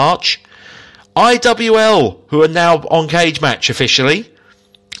March, IWL, who are now on Cage Match officially.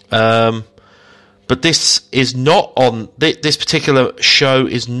 But this is not on. This particular show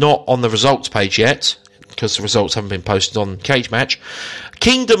is not on the results page yet, because the results haven't been posted on Cage Match.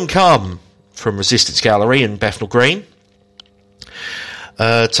 Kingdom Come from Resistance Gallery in Bethnal Green.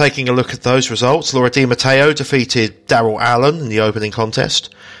 Taking a look at those results, Laura Di Matteo defeated Daryl Allen in the opening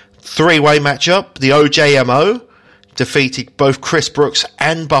contest. Three-way matchup, the OJMO defeated both Chris Brooks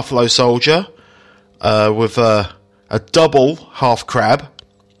and Buffalo Soldier with a double half crab.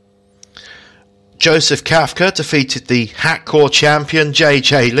 Joseph Kafka defeated the Hatcore champion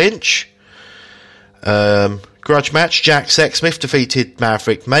JJ Lynch. Grudge match, Jack Sexsmith defeated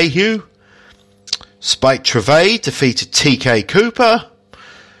Maverick Mayhew. Spike Trevay defeated TK Cooper.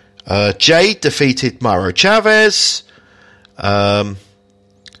 Jade defeated Mauro Chavez. Niwa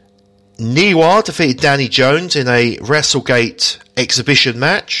defeated Danny Jones in a WrestleGate exhibition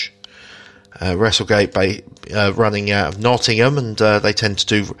match. WrestleGate running out of Nottingham, and they tend to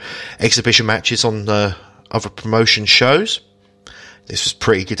do exhibition matches on other promotion shows. This was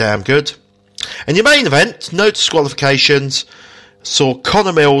pretty damn good. And your main event, no disqualifications, saw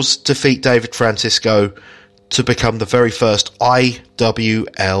Connor Mills defeat David Francisco to become the very first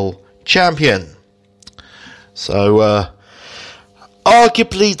IWL champion. So,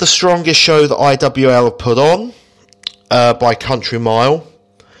 arguably the strongest show that IWL have put on by country mile.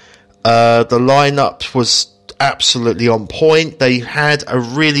 The lineup was absolutely on point. They had a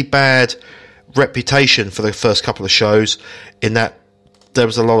really bad reputation for the first couple of shows in that there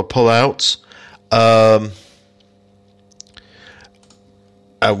was a lot of pullouts.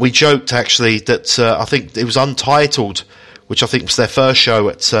 We joked actually that I think it was Untitled, which I think was their first show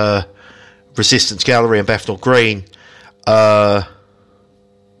at Resistance Gallery in Bethnal Green. I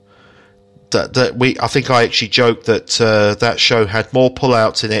think I actually joked that that show had more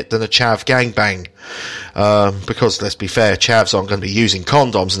pullouts in it than a Chav gangbang, because let's be fair, Chavs aren't going to be using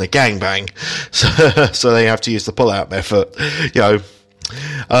condoms in a gangbang, so they have to use the pullout method, you know.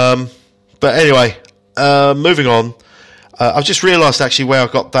 But anyway, moving on. I've just realised actually where I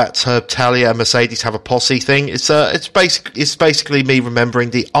got that Talia and Mercedes have a posse thing. It's basically me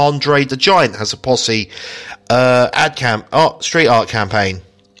remembering the Andre the Giant has a posse street art campaign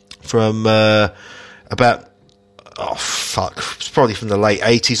from about it's probably from the late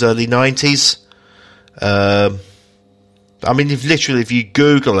 80s, early 90s. I mean, if you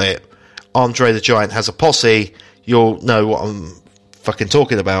Google it, Andre the Giant has a posse, you'll know what I'm fucking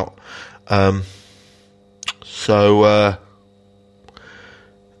talking about. That's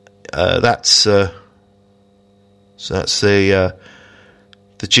the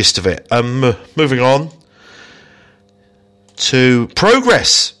gist of it. Moving on to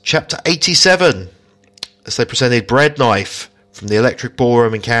Progress, Chapter 87, as they presented Bread Knife from the Electric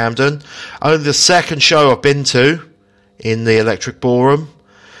Ballroom in Camden. Only the second show I've been to in the Electric Ballroom.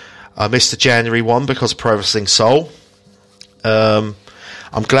 I missed the January one because of Pro Wrestling Soul.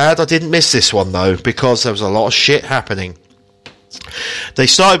 I'm glad I didn't miss this one though, because there was a lot of shit happening. They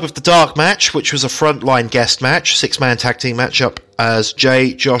started with the Dark match, which was a frontline guest match, 6-man tag team matchup, as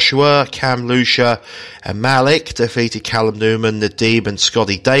Jay Joshua, Cam Lucia and Malik defeated Callum Newman, Nadeem and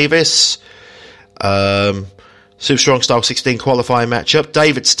Scotty Davis. Super Strong Style 16 qualifying matchup,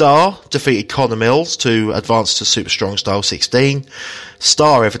 David Starr defeated Connor Mills to advance to Super Strong Style 16.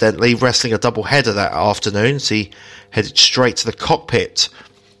 Starr evidently wrestling a double header that afternoon, as he headed straight to the cockpit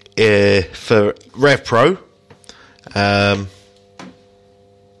for Rev Pro.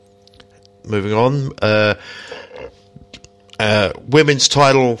 Moving on, women's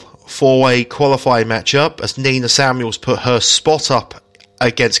title 4-way qualifying matchup, as Nina Samuels put her spot up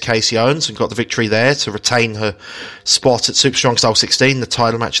against Casey Owens and got the victory there to retain her spot at Super Strong Style 16, the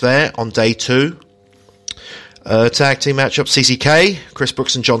title match there on day 2. Tag team matchup, CCK, Chris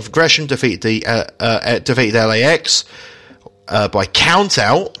Brooks and Jonathan Gresham defeated LAX by count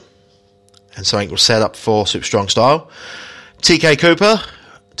out, and something was set up for Super Strong Style. TK Cooper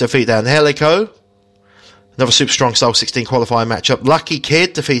defeated Angelico. Another Super Strong Style 16 qualifying matchup. Lucky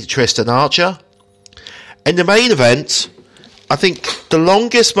Kid defeated Tristan Archer. In the main event, I think the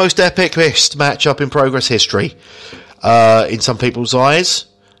longest, most epic-est matchup in Progress history, in some people's eyes.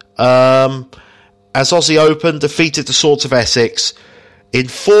 As Aussie Open defeated the Swords of Essex in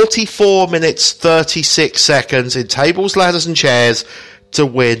 44 minutes 36 seconds in tables, ladders and chairs to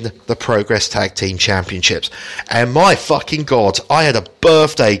win the Progress Tag Team Championships. And my fucking God, I had a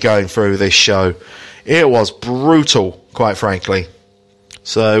birthday going through this show. It was brutal, quite frankly.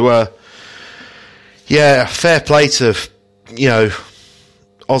 So, yeah, fair play to,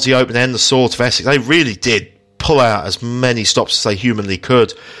 Aussie Open and the Swords of Essex. They really did pull out as many stops as they humanly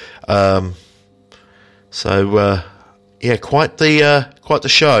could. Yeah, quite the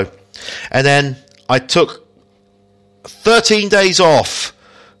show. And then I took 13 days off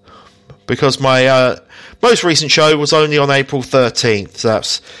because my most recent show was only on April 13th. So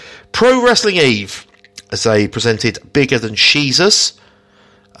that's Pro Wrestling Eve, as they presented Bigger Than Jesus.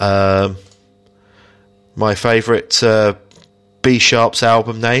 My favourite B Sharp's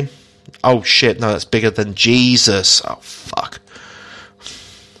album name. Oh shit, no, that's bigger than Jesus. Oh fuck.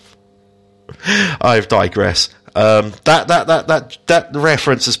 I've digressed. That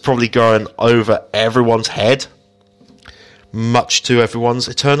reference is probably going over everyone's head, much to everyone's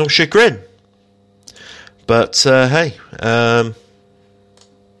eternal chagrin. But hey,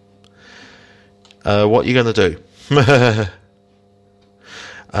 what are you going to do?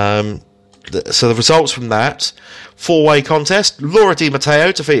 So the results from that 4-way contest: Laura Di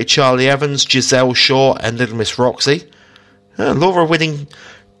Matteo defeated Charlie Evans, Giselle Shaw, and Little Miss Roxy. Laura winning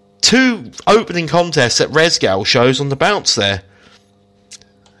 2 opening contests at Resgal shows on the bounce there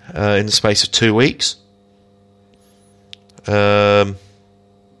in the space of 2 weeks. So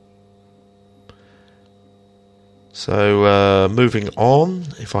moving on,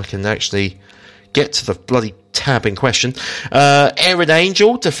 if I can actually get to the bloody tab in question. Erin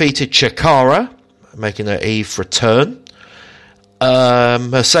Angel defeated Chikara, making her Eve return.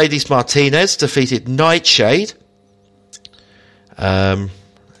 Mercedes Martinez defeated Nightshade. And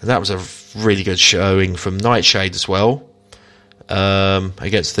that was a really good showing from Nightshade as well.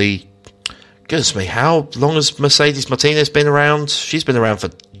 Against the... Goodness me, how long has Mercedes Martinez been around? She's been around for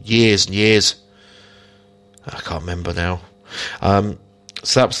years and years. I can't remember now.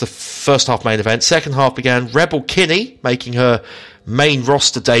 So that was the first half main event. Second half began Rebel Kinney making her main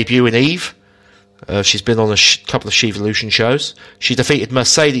roster debut in Eve. She's been on a couple of She-Evolution shows. She defeated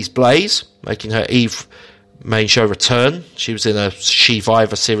Mercedes Blaze, making her Eve main show return. She was in a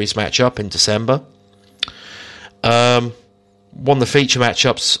She-Viver series matchup in December. One of the feature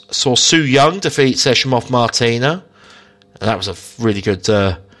matchups saw Su Yung defeat Session Moth Martina. And that was a really good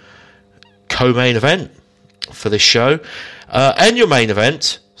co-main event for this show. And your main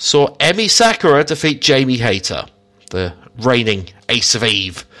event saw Emi Sakura defeat Jamie Hayter, the reigning Ace of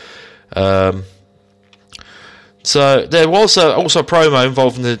Eve. So there was also a promo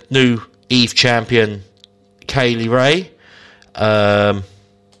involving the new Eve champion, Kaylee Ray.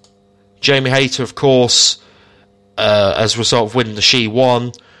 Jamie Hayter, of course, as a result of winning the She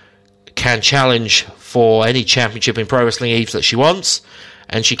One, can challenge for any championship in Pro Wrestling Eve that she wants.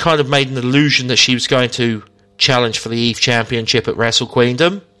 And she kind of made an illusion that she was going to challenge for the Eve Championship at Wrestle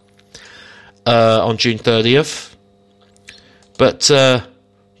Queendom on June 30th. But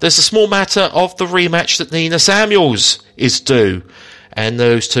there's a small matter of the rematch that Nina Samuels is due, and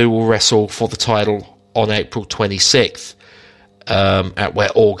those two will wrestle for the title on April 26th at We're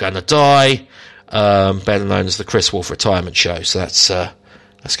All Gonna Die, better known as the Chris Wolf Retirement Show. So that's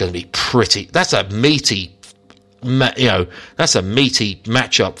going to be pretty. That's a meaty, that's a meaty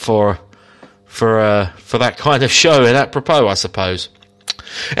matchup for that kind of show, and apropos, I suppose.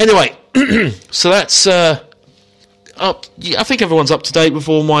 Anyway, so that's up. I think everyone's up to date with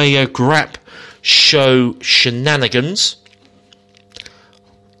all my Grap show shenanigans.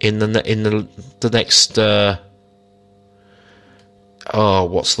 In the next,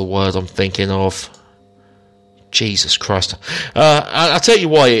 what's the word I'm thinking of? Jesus Christ! I'll tell you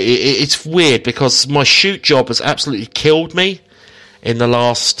why. It's weird because my shoot job has absolutely killed me in the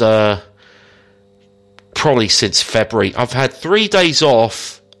last. Probably since February. I've had 3 days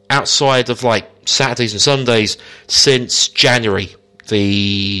off outside of like Saturdays and Sundays since January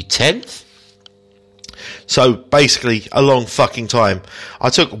the 10th. So basically a long fucking time. I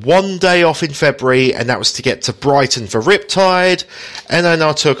took 1 day off in February, and that was to get to Brighton for Riptide, and then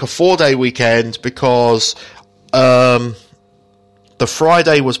I took a 4-day weekend because the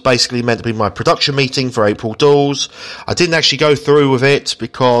Friday was basically meant to be my production meeting for April Dolls. I didn't actually go through with it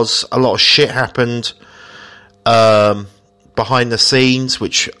because a lot of shit happened behind the scenes,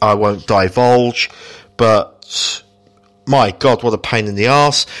 which I won't divulge, but my God, what a pain in the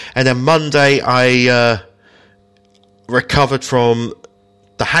arse. And then Monday I recovered from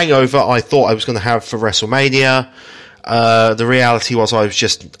the hangover I thought I was going to have for WrestleMania. The reality was I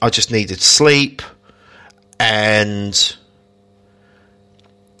just needed sleep, and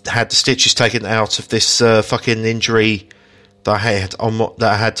had the stitches taken out of this fucking injury that I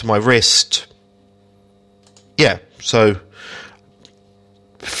had to my wrist. Yeah, so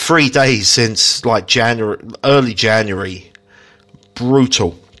 3 days since like early January.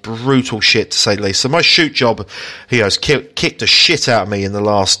 Brutal shit to say the least. So my shoot job, has kicked the shit out of me in the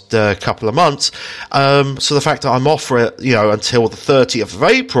last couple of months. So the fact that I'm off for it, until the 30th of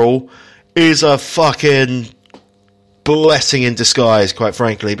April is a fucking blessing in disguise, quite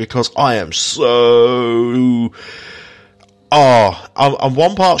frankly, because I am so... I'm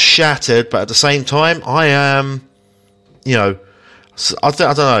one part shattered, but at the same time, I am, I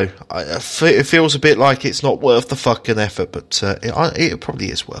don't know. It feels a bit like it's not worth the fucking effort, but it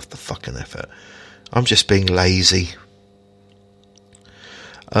probably is worth the fucking effort. I'm just being lazy.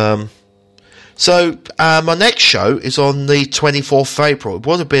 So my next show is on the 24th of April. It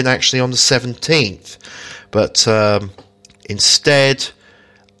would have been actually on the 17th, but instead,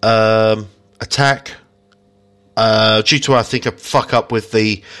 Attack, due to I think a fuck up with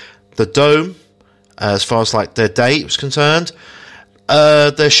the Dome, as far as like their date was concerned,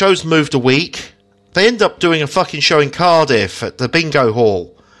 their shows moved a week. They end up doing a fucking show in Cardiff at the Bingo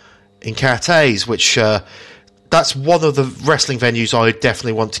Hall in Cathays, which that's one of the wrestling venues I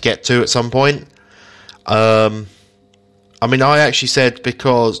definitely want to get to at some point. I mean, I actually said,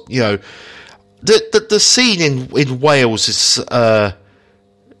 because, you know, the scene in Wales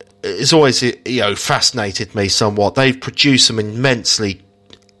is always, you know, fascinated me somewhat. They've produced some immensely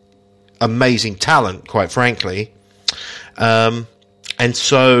amazing talent, quite frankly. And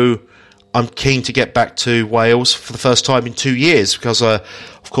so I'm keen to get back to Wales for the first time in 2 years, because,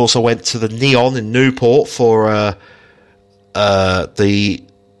 of course, I went to the Neon in Newport for the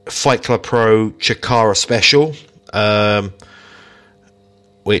Fight Club Pro Chikara special,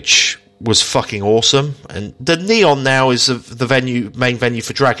 which was fucking awesome. And the Neon now is the main venue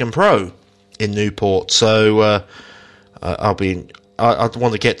for Dragon Pro in Newport, so I'd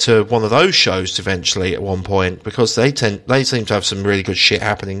want to get to one of those shows eventually at one point, because they seem to have some really good shit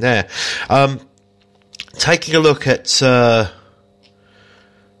happening there. Taking a look at so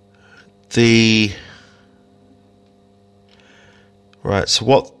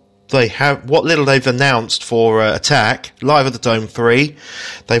what little they've announced for Attack live at the Dome 3.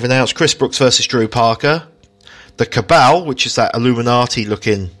 They've announced Chris Brooks versus Drew Parker, the KAW, which is that Illuminati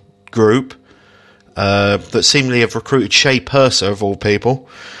looking group that seemingly have recruited Shea Purser, of all people,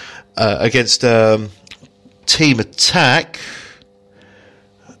 against Team Attack,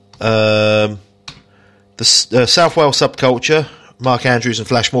 the South Wales Subculture, Mark Andrews and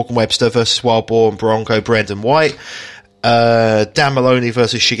Flash Morgan Webster versus Wild Boar and Bronco Brendan White, Dan Maloney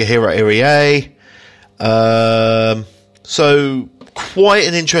versus Shigehiro Irie. So quite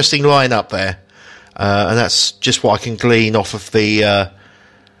an interesting lineup there, and that's just what I can glean off of the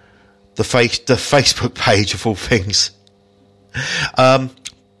Facebook page of all things.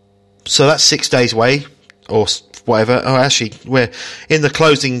 So that's 6 days away, or whatever. Oh, actually, we're in the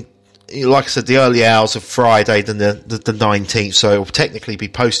closing, like I said, the early hours of Friday, the 19th, so it will technically be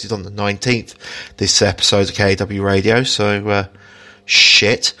posted on the 19th, this episode of KAW Radio, so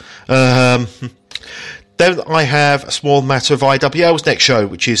shit. Then I have a small matter of IWL's next show,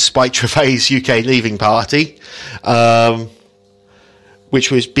 which is Spike Trevay's UK Leaving Party,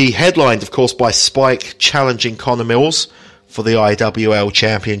 which would be headlined, of course, by Spike challenging Connor Mills for the IWL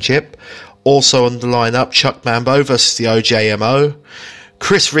Championship. Also on the lineup, Chuck Mambo versus the OJMO,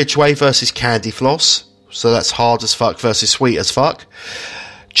 Chris Ridgway versus Candy Floss, so that's Hard as Fuck versus Sweet as Fuck,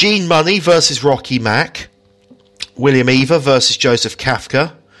 Gene Money versus Rocky Mack, William Eva versus Joseph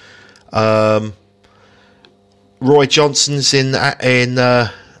Kafka, Roy Johnson's in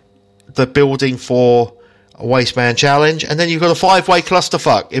the building for a Wasteman Challenge, and then you've got a 5-way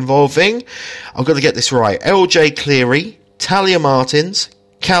clusterfuck involving, I've got to get this right, LJ Cleary, Talia Martins,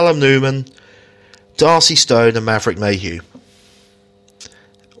 Callum Newman, Darcy Stone and Maverick Mayhew.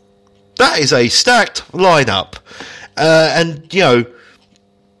 That is a stacked lineup, and, you know,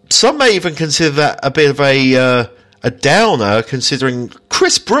 some may even consider that a bit of a downer, considering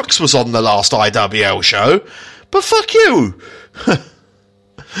Chris Brooks was on the last IWL show, but fuck you!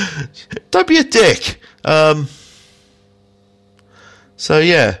 Don't be a dick. So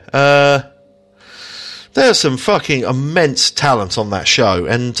yeah, there's some fucking immense talent on that show,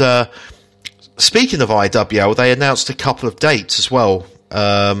 and speaking of IWL, they announced a couple of dates as well.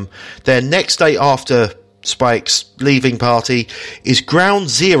 Their next date after Spike's Leaving Party is Ground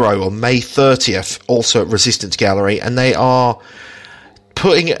Zero on May 30th, also at Resistance Gallery, and they are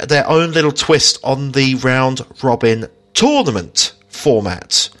putting their own little twist on the round robin tournament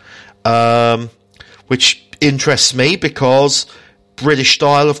format, which interests me because British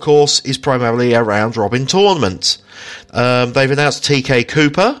style, of course, is primarily a round robin tournament. They've announced TK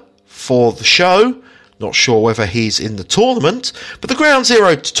Cooper for the show. Not sure whether he's in the tournament, but the Ground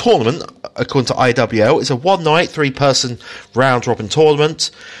Zero tournament, according to IWL, is a one-night, 3-person round-robin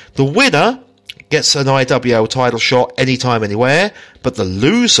tournament. The winner gets an IWL title shot anytime, anywhere, but the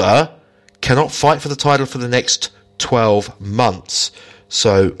loser cannot fight for the title for the next 12 months.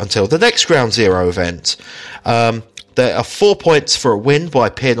 So, until the next Ground Zero event. There are 4 points for a win by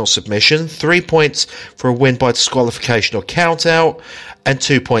pin or submission, 3 points for a win by disqualification or count-out, and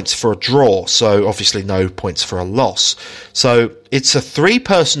 2 points for a draw. So obviously no points for a loss. So it's a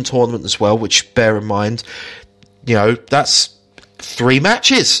 3-person tournament as well, which, bear in mind, that's 3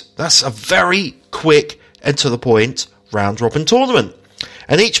 matches. That's a very quick and to the point round-robin tournament.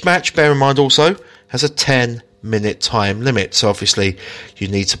 And each match, bear in mind also, has a 10-minute time limit. So obviously you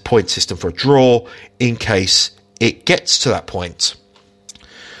need a point system for a draw in case it gets to that point.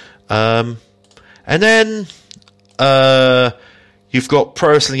 And then you've got Pro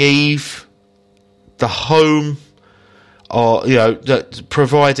Wrestling Eve, the home,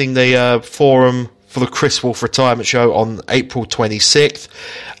 providing the forum for the Chris Wolf Retirement Show on April 26th.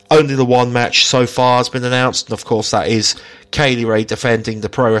 Only the one match so far has been announced, and of course that is Kaylee Ray defending the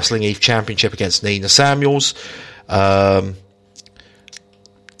Pro Wrestling Eve Championship against Nina Samuels.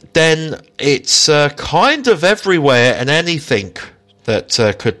 Then it's kind of everywhere and anything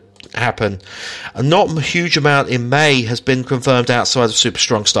that could happen. Not a huge amount in May has been confirmed outside of Super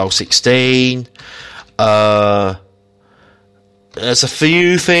Strong Style 16. There's a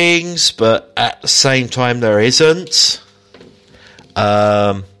few things, but at the same time there isn't.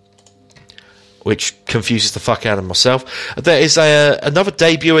 Which confuses the fuck out of myself. There is another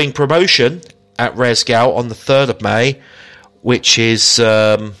debuting promotion at Resgal on the 3rd of May, which is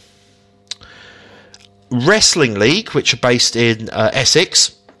Wrestling League, which are based in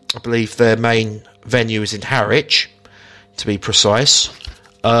Essex. I believe their main venue is in Harwich, to be precise.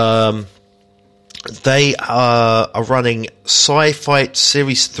 They are running Sci-Fight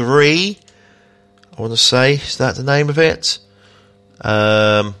Series 3, I want to say. Is that the name of it?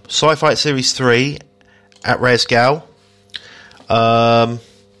 Sci-Fight Series 3 at Resgal.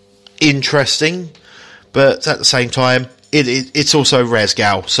 Interesting, but at the same time, it's also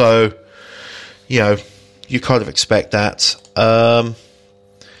Resgal, so, you kind of expect that.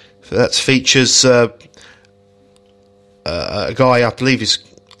 That features a guy, I believe, is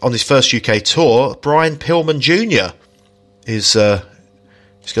on his first UK tour. Brian Pillman Jr. is going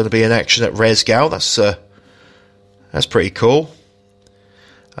to be in action at Resgal. That's pretty cool.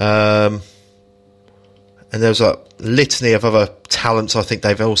 And there's a litany of other talents I think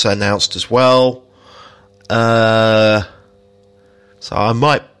they've also announced as well. So I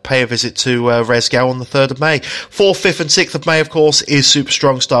might pay a visit to Resgal on the 3rd of May. 4th, 5th and 6th of May, of course, is Super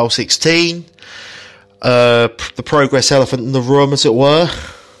Strong Style 16. The Progress elephant in the room, as it were.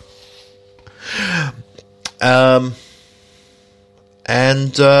 And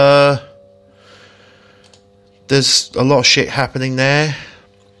there's a lot of shit happening there.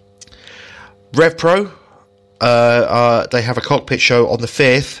 RevPro, they have a cockpit show on the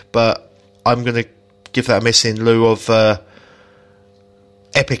 5th, but I'm going to give that a miss in lieu of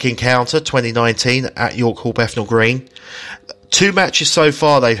Epic Encounter 2019 at York Hall, Bethnal Green. 2 matches so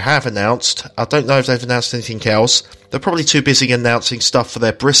far they have announced. I don't know if they've announced anything else. They're probably too busy announcing stuff for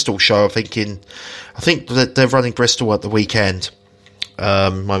their Bristol show. I think that they're running Bristol at the weekend. My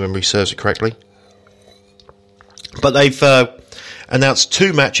memory serves it correctly. But they've announced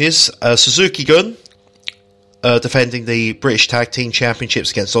 2 matches. Suzuki Gun defending the British Tag Team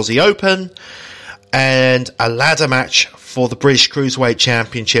Championships against Aussie Open, and a ladder match for the British Cruiserweight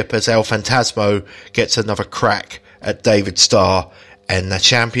Championship as El Phantasmo gets another crack at David Starr and the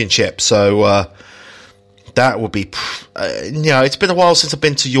championship. So that would be, it's been a while since I've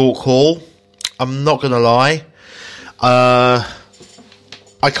been to York Hall. I'm not going to lie. I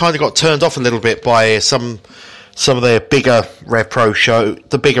kind of got turned off a little bit by some of their bigger Rev Pro shows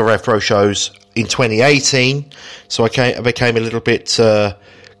in 2018. So I became a little bit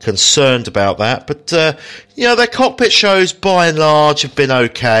concerned about that. But their cockpit shows by and large have been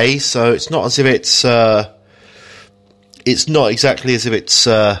okay. So it's not as if it's not exactly as if it's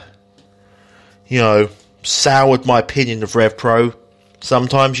soured my opinion of Rev Pro.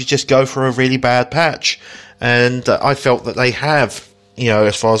 Sometimes you just go for a really bad patch, and I felt that they have,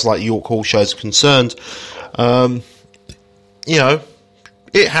 as far as like York Hall shows are concerned.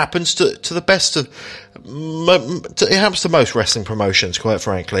 It happens to the best of. It happens to most wrestling promotions, quite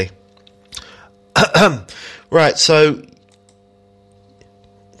frankly. Right, so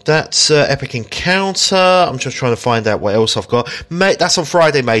that's Epic Encounter. I'm just trying to find out what else I've got. That's on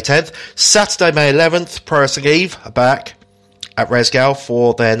Friday, May 10th. Saturday, May 11th, Pro Wrestling Eve are back at Resgal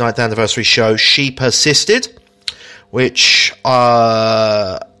for their 9th anniversary show, She Persisted, which,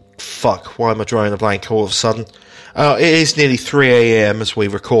 why am I drawing a blank all of a sudden? It is nearly 3 a.m. as we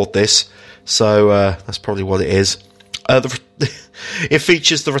record this, so that's probably what it is. It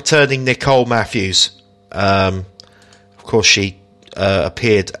features the returning Nicole Matthews. Of course, she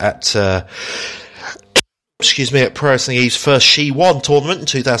appeared at at Pro Wrestling Eve's first She Won tournament in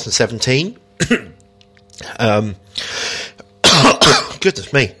 2017.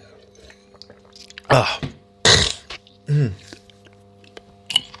 Goodness me.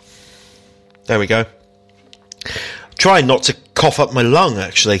 There we go. Trying not to cough up my lung,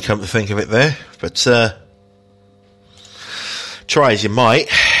 actually, come to think of it there. But try as you might,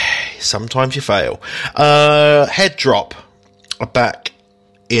 sometimes you fail. Head Drop are back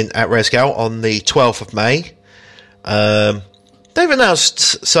at Resgal on the 12th of May. They've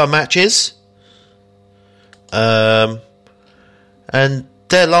announced some matches. And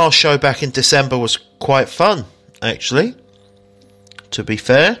their last show back in December was quite fun, actually, to be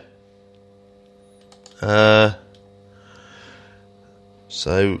fair.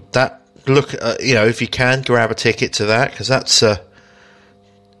 So that look, if you can, grab a ticket to that, because that's a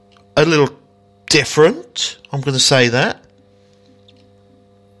little different. I'm going to say that.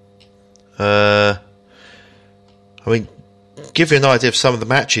 Give you an idea of some of the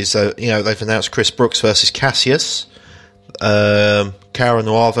matches. They've announced Chris Brooks versus Cassius, Cara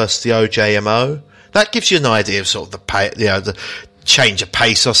Noir versus the OJMO. That gives you an idea of sort of the change of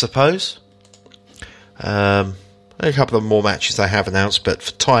pace, I suppose. A couple of more matches they have announced, but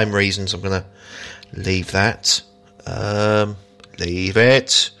for time reasons, I'm going to leave that. Leave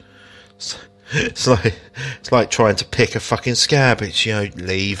it. It's like trying to pick a fucking scab. It's,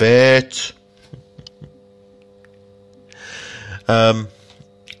 leave it. So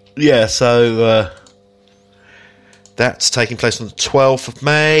that's taking place on the 12th of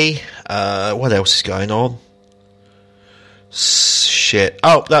May. What else is going on? Shit.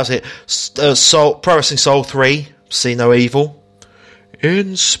 Oh, that's it. Pro Wrestling Soul 3, See No Evil.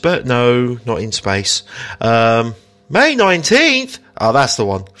 No, not in space. May 19th. Oh, that's the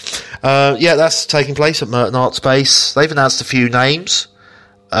one. That's taking place at Merton Art Space. They've announced a few names.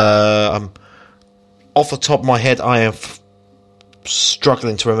 Off the top of my head, I am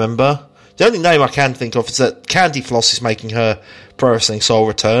struggling to remember. The only name I can think of is that Candy Floss is making her Pro Wrestling Soul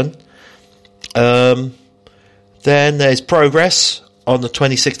return. Then there's Progress on the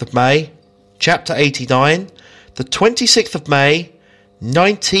 26th of May. Chapter 89, the 26th of May,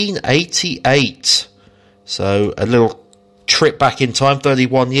 1988. So a little trip back in time,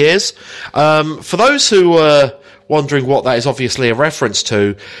 31 years. For those who were wondering what that is obviously a reference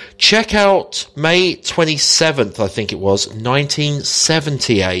to, check out May 27th, I think it was,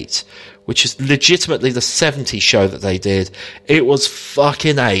 1978, which is legitimately the 70s show that they did. It was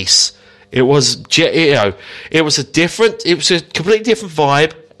fucking ace. It was, it was a completely different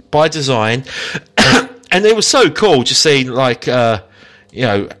vibe by design. And it was so cool just seeing, little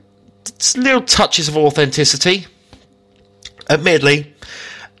touches of authenticity. Admittedly,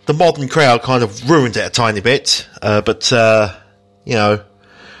 the modern crowd kind of ruined it a tiny bit. But those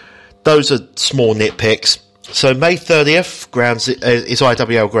are small nitpicks. So May 30th is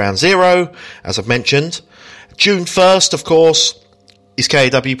IWL Ground Zero, as I've mentioned. June 1st, of course, is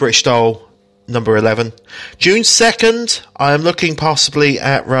KAW British Style number 11. June 2nd, I am looking possibly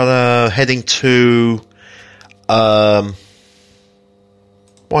at heading to... why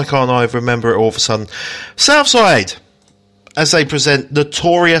can't I remember it all of a sudden? Southside, as they present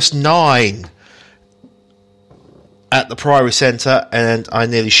Notorious 9 at the Priory Centre, and I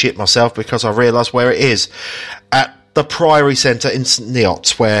nearly shit myself because I realised where it is. At the Priory Centre in St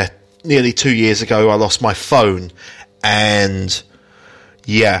Neots, where nearly 2 years ago I lost my phone. And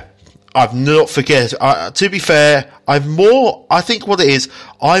I've not forget. To be fair, I think what it is,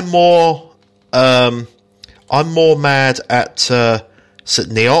 I'm more mad at St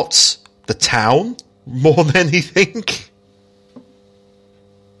Neots, the town, more than anything.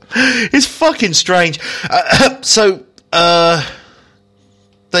 It's fucking strange.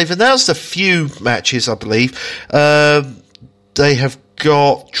 They've announced a few matches, I believe. They have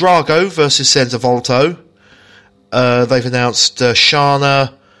got Drago versus Senza Volto. They've announced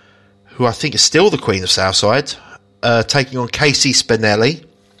Shana, who I think is still the Queen of Southside, taking on Casey Spinelli,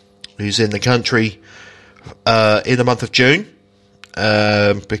 who's in the country in the month of June.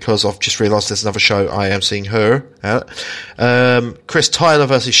 Because I've just realised there's another show I am seeing her at. Chris Tyler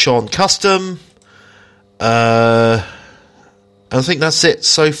versus Sean Custom. I think that's it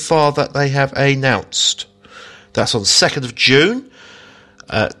so far that they have announced. That's on 2nd of June.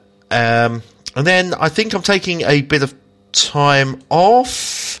 And then I think I'm taking a bit of time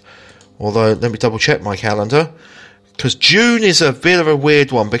off. Although, let me double check my calendar. Because June is a bit of a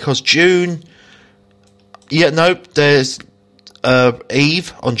weird one. Because June... there's...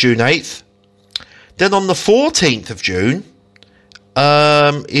 Eve on June 8th. Then on the 14th of June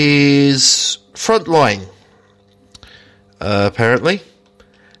is Frontline, apparently,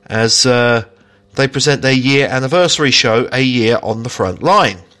 as they they present their year anniversary show, A Year on the Front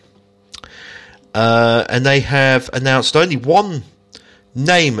Line. And they have announced only one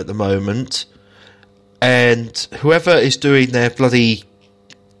name at the moment, and whoever is doing their bloody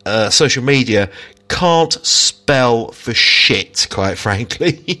social media can't spell for shit, quite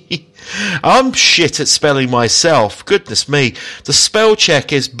frankly. I'm shit at spelling myself. Goodness me. The spell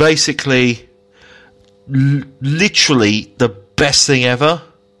check is basically literally the best thing ever.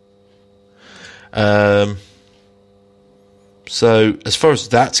 So as far as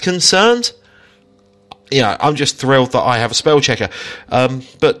that's concerned, yeah, I'm just thrilled that I have a spell checker.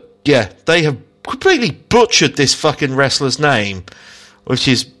 But yeah, they have completely butchered this fucking wrestler's name, which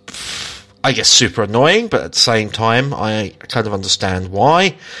is, I guess, super annoying, but at the same time, I kind of understand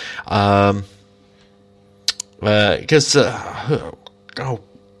why. Because,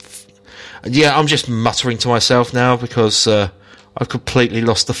 yeah, I'm just muttering to myself now because I've completely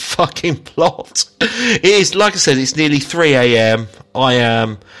lost the fucking plot. It is, like I said, it's nearly 3 a.m. I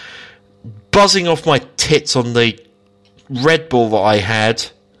am buzzing off my tits on the Red Bull that I had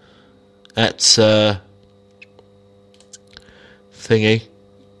at thingy.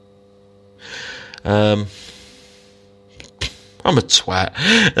 I'm a twat.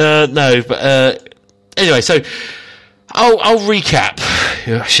 No, but anyway, so I'll recap.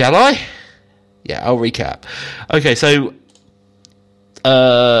 Shall I? Yeah, I'll recap. Okay, so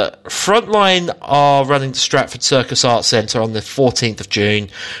Frontline are running the Stratford Circus Arts Centre on the 14th of June,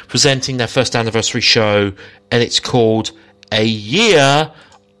 presenting their first anniversary show, and it's called A Year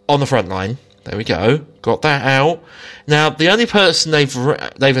on the Frontline. There we go. Got that out. Now, the only person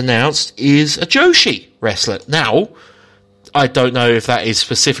they've announced is a Joshi wrestler. Now, I don't know if that is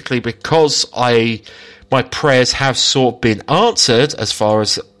specifically because my prayers have sort of been answered as far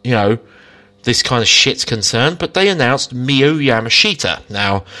as, you know, this kind of shit's concerned, but they announced Miyu Yamashita.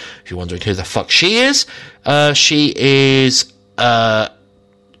 Now, if you're wondering who the fuck she is from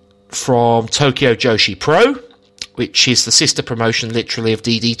Tokyo Joshi Pro, which is the sister promotion, literally, of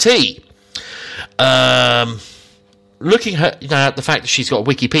DDT. Looking at the fact that she's got a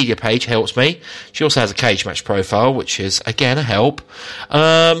Wikipedia page helps me. She also has a cage match profile, which is, again, a help.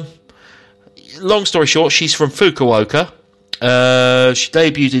 Long story short, she's from Fukuoka. She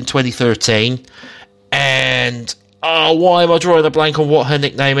debuted in 2013, and why am I drawing a blank on what her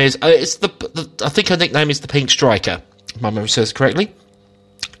nickname is? It's I think her nickname is the Pink Striker, if my memory serves correctly.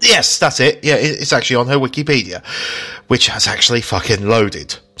 Yes, that's it. Yeah, it's actually on her Wikipedia, which has actually fucking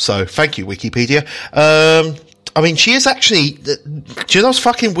loaded. So thank you, Wikipedia. I mean, she is actually. Do you know what's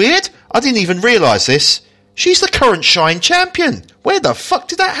fucking weird? I didn't even realise this. She's the current Shine champion. Where the fuck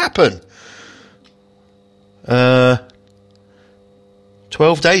did that happen?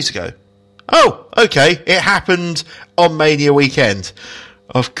 12 days ago. Oh, okay. It happened on Mania weekend.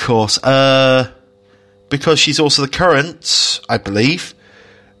 Of course. Because she's also the current, I believe.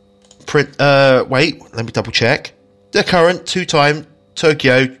 Wait, let me double check. The current 2-time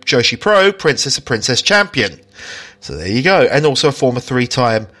Tokyo Joshi Pro Princess champion. So there you go. And also a former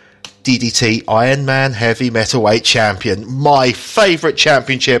 3-time DDT Iron Man Heavy Metalweight champion. My favourite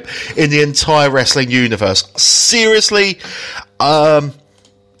championship in the entire wrestling universe. Seriously, I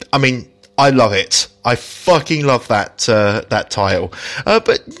mean, I love it. I fucking love that title.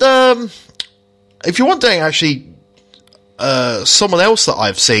 But if you want to actually someone else that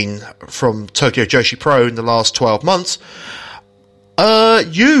I've seen from Tokyo Joshi Pro in the last 12 months,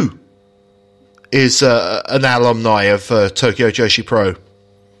 you is an alumni of Tokyo Joshi Pro.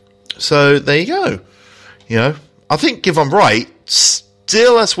 So there you go. You know, I think if I'm right,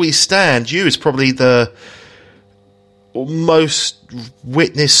 still as we stand, you is probably the most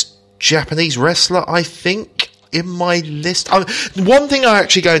witnessed Japanese wrestler, I think, in my list. One thing I'm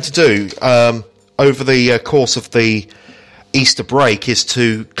actually going to do over the course of the Easter break is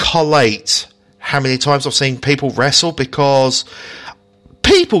to collate how many times I've seen people wrestle, because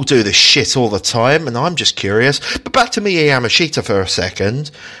people do this shit all the time, and I'm just curious. But back to Miyu Yamashita for a second.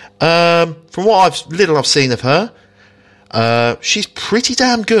 From what I've seen of her, she's pretty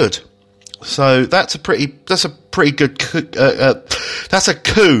damn good. So that's a pretty good that's a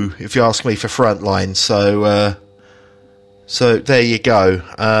coup, if you ask me, for Frontline. So there you go.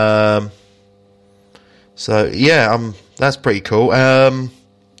 So yeah, that's pretty cool. Yeah,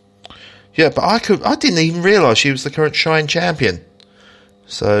 but I didn't even realise she was the current Shine champion.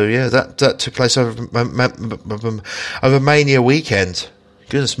 So yeah, that took place over Mania weekend.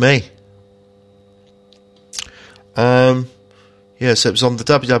 Goodness me. Yeah, so it was on the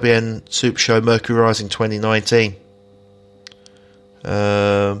WWN Super Show Mercury Rising 2019.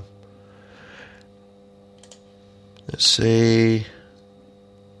 Let's see.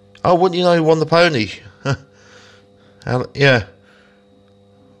 Oh, wouldn't you know who won the pony? Yeah.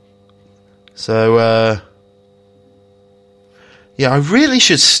 So, yeah, I really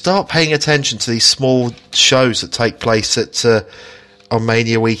should start paying attention to these small shows that take place at on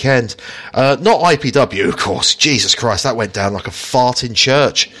Mania weekend. Not IPW, of course. Jesus Christ, that went down like a fart in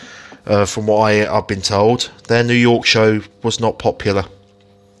church, from what I've been told. Their New York show was not popular.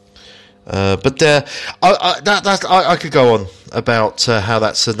 But I could go on about how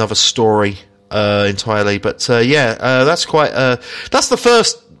that's another story entirely. But that's that's the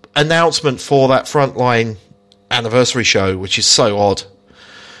first announcement for that Frontline anniversary show, which is so odd.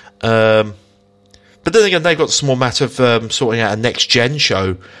 But then again, they've got the small matter of sorting out a next gen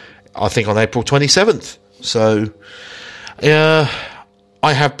show, I think on April 27th. So,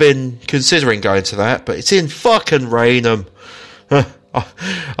 I have been considering going to that, but it's in fucking Raynham.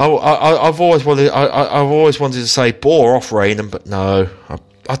 I've always wanted to say bore off Raynham, but no,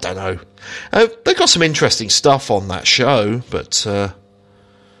 I don't know. They've got some interesting stuff on that show, but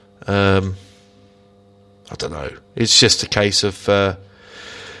I don't know. It's just a case of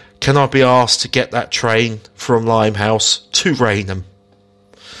can I be asked to get that train from Limehouse to Raynham?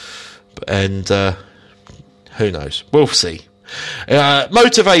 And who knows? We'll see.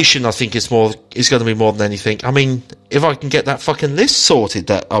 Motivation, I think, is going to be more than anything. I mean, if I can get that fucking list sorted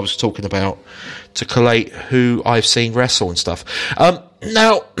that I was talking about to collate who I've seen wrestle and stuff.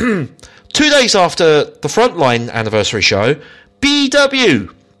 Now, 2 days after the Frontline anniversary show,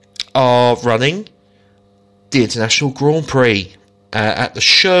 BW are running the International Grand Prix at the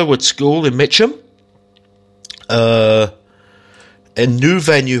Sherwood School in Mitcham. A new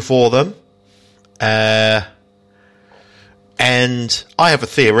venue for them. And I have a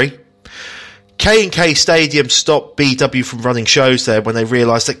theory. K&K Stadium stopped BW from running shows there when they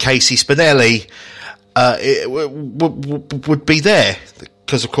realised that Casey Spinelli would be there.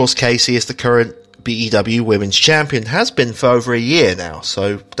 Because, of course, Casey is the current BEW Women's Champion. Has been for over a year now,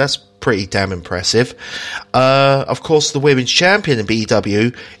 so that's pretty damn impressive. Of course, the Women's Champion in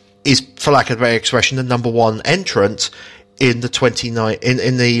BEW is, for lack of a better expression, the number one entrant in the 29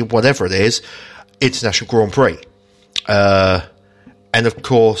 in the whatever it is International Grand Prix. And of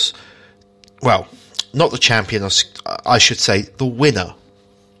course, well, not the champion, I should say the winner.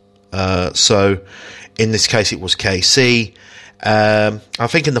 So in this case, it was KC. I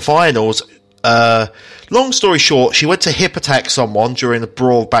think in the finals, long story short, she went to hip attack someone during the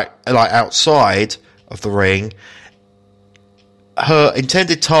brawl back, like outside of the ring. Her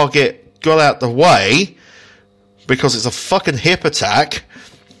intended target got out the way because it's a fucking hip attack.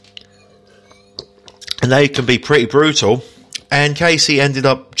 And they can be pretty brutal. And Casey ended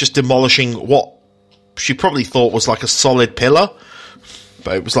up just demolishing what she probably thought was like a solid pillar.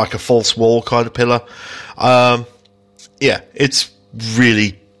 But it was like a false wall kind of pillar. Yeah, it's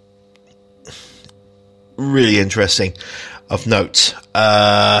really, really interesting of note.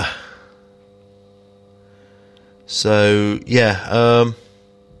 So, yeah.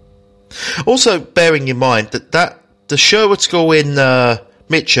 Also, bearing in mind that the Sherwood School in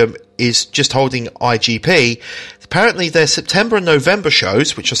Mitcham is just holding IGP. Apparently their September and November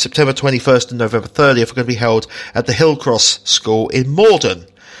shows, which are September 21st and November 30th, are going to be held at the Hillcross School in Morden,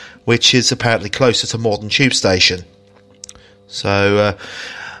 which is apparently closer to Morden Tube Station. So,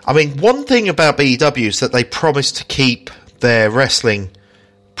 I mean, one thing about BEW is that they promised to keep their wrestling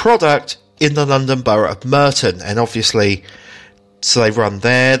product in the London Borough of Merton, and obviously, so they've run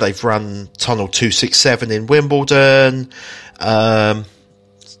there, they've run Tunnel 267 in Wimbledon, and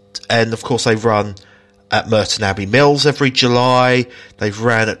of course they've run at Merton Abbey Mills every July. They've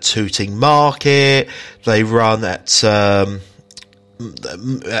ran at Tooting Market. They run at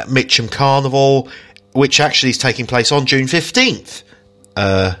Mitcham Carnival, which actually is taking place on June 15th,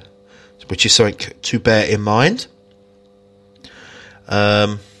 which is something to bear in mind.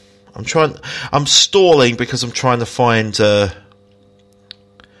 I'm stalling because I'm trying to find a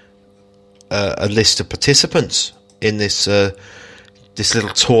list of participants in this this little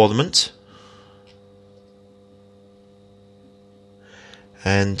tournament.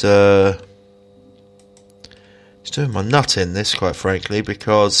 And it's doing my nut in this, quite frankly,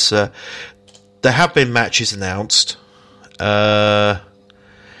 because there have been matches announced. So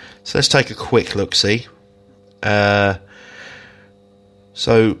let's take a quick look-see.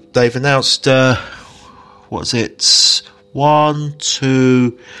 So they've announced, what is it? 1,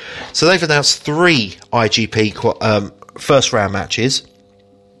 2... So they've announced 3 IGP first round matches.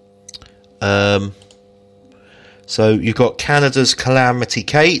 So you've got Canada's Calamity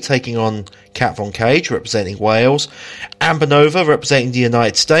Kate taking on Kat Von Cage, representing Wales. Amber Nova, representing the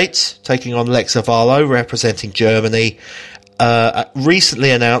United States, taking on Lexa Varlo, representing Germany.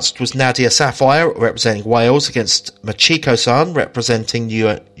 recently announced was Nadia Sapphire representing Wales against Machiko-san representing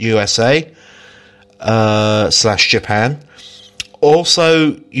USA / Japan.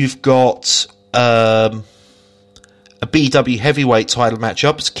 Also, you've got a BW heavyweight title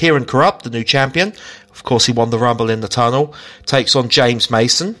matchup. It's Kieran Corrupt, the new champion. Of course, he won the Rumble in the Tunnel. Takes on James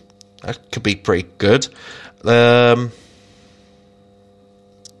Mason. That could be pretty good.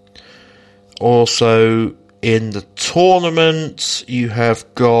 Also, in the tournament, you have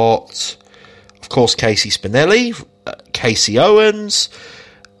got, of course, Casey Spinelli, Casey Owens,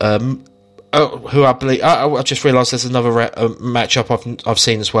 who I believe... I just realised there's another matchup I've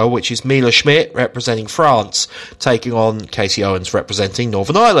seen as well, which is Mila Schmidt representing France, taking on Casey Owens representing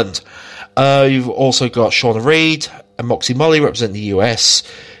Northern Ireland. You've also got Shauna Reed and Moxie Molly representing the US.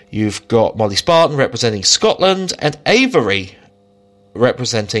 You've got Molly Spartan representing Scotland, and Avery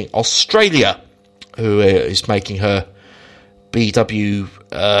representing Australia, who is making her BW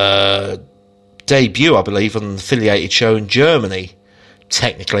debut, I believe, on an affiliated show in Germany,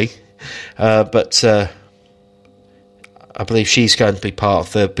 technically. But I believe she's going to be part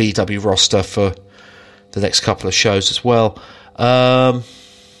of the BW roster for the next couple of shows as well.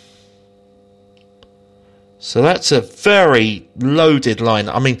 So that's a very loaded line.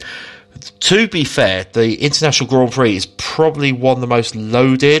 I mean, to be fair, the International Grand Prix is probably one of the most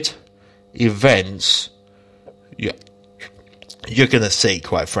loaded events you're going to see,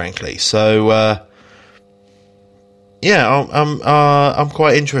 quite frankly. So, I'm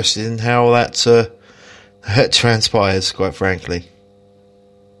quite interested in how that transpires, quite frankly.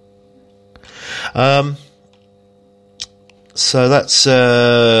 So that's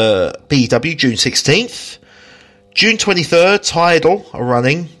BW, June 16th. June 23rd, Tidal are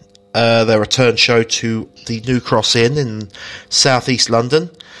running their return show to the New Cross Inn in southeast London.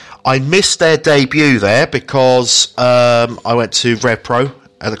 I missed their debut there because I went to Red Pro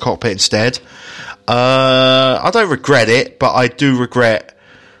at the Cockpit instead. I don't regret it, but I do regret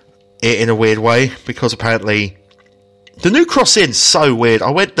it in a weird way, because apparently the New Cross Inn's so weird.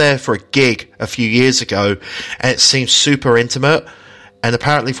 I went there for a gig a few years ago, and it seems super intimate. And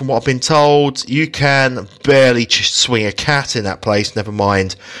apparently, from what I've been told, you can barely swing a cat in that place, never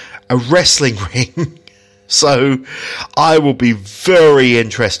mind a wrestling ring. So I will be very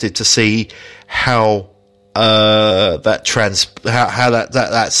interested to see how that's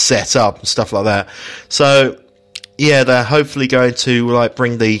set up and stuff like that. So yeah, they're hopefully going to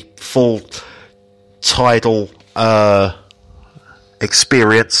bring the full Tidal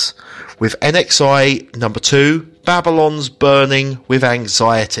experience with NXI number 2, Babylon's Burning with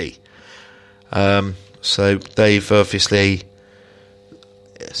Anxiety. So they've obviously...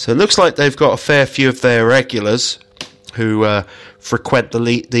 So it looks like they've got a fair few of their regulars who frequent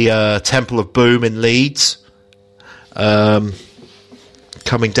the Temple of Boom in Leeds coming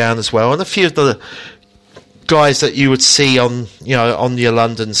down as well, and a few of the guys that you would see on your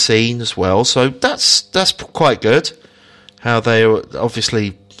London scene as well. So that's quite good. How they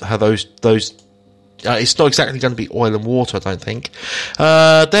obviously how those it's not exactly going to be oil and water, I don't think.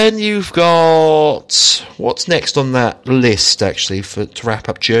 Then you've got... What's next on that list, actually, to wrap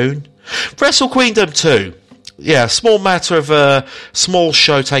up June? Wrestle Queendom 2. Yeah, small matter of a small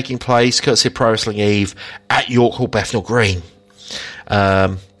show taking place, courtesy of Pro Wrestling Eve, at York Hall, Bethnal Green.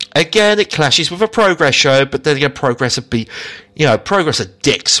 Again, it clashes with a Progress show, but then again, Progress are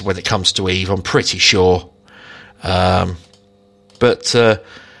dicks when it comes to Eve, I'm pretty sure.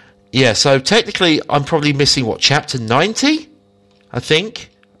 Yeah, so technically I'm probably missing, chapter 90? I think,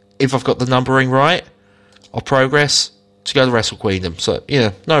 if I've got the numbering right, of Progress, to go to Wrestle Queendom. So,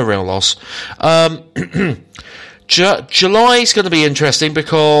 no real loss. July is going to be interesting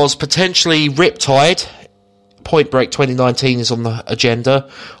because potentially Riptide, Point Break 2019 is on the agenda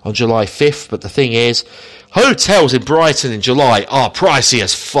on July 5th, but the thing is, hotels in Brighton in July are pricey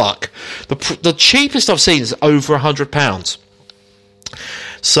as fuck. The cheapest I've seen is over £100.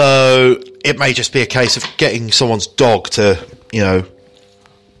 So it may just be a case of getting someone's dog to,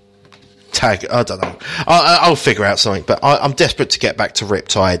 tag. I don't know. I'll figure out something. But I'm desperate to get back to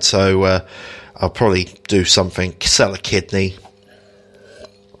Riptide, so I'll probably do something. Sell a kidney.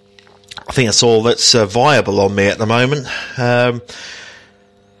 I think that's all that's viable on me at the moment.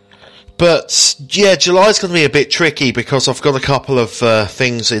 But yeah, July's going to be a bit tricky because I've got a couple of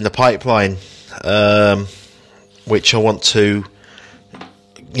things in the pipeline, which I want to.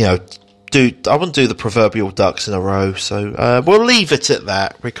 I want to do the proverbial ducks in a row, so we'll leave it at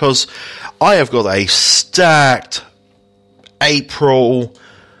that, because I have got a stacked April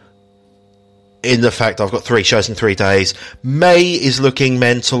in the fact I've got 3 shows in 3 days. May is looking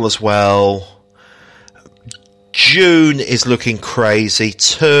mental as well. June is looking crazy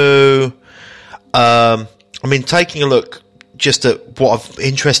too. Taking a look just at what I'm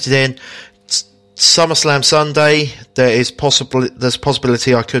interested in. SummerSlam Sunday, there's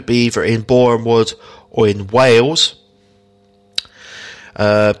possibility I could be either in Boreham Wood or in Wales.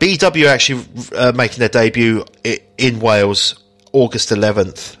 BW actually making their debut in Wales August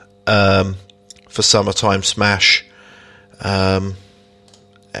 11th for Summertime Smash.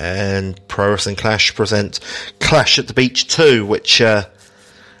 And Pro Wrestling Clash present Clash at the Beach 2, which I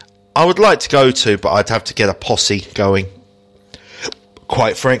would like to go to, but I'd have to get a posse going,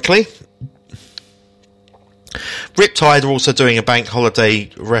 quite frankly. Riptide are also doing a bank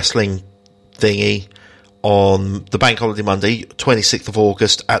holiday wrestling thingy on the bank holiday Monday, 26th of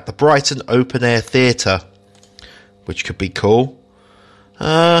August, at the Brighton Open Air Theatre, which could be cool.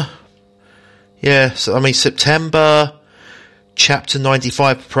 September, Chapter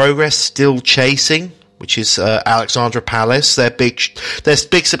 95 Progress, Still Chasing, which is Alexandra Palace. Their big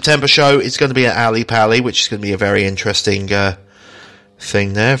September show is going to be at Ali Pally, which is going to be a very interesting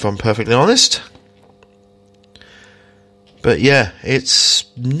thing there, if I'm perfectly honest. But yeah,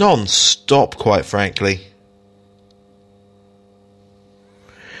 it's non-stop, quite frankly.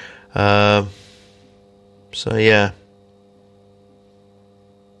 So yeah.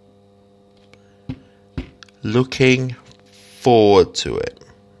 Looking forward to it.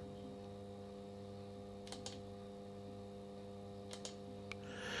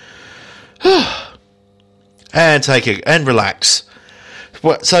 And take it and relax.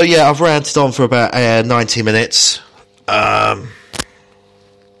 So yeah, I've ranted on for about 90 minutes. So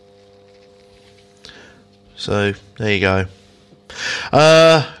there you go.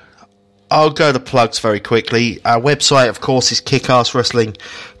 I'll go to plugs very quickly. Our website, of course, is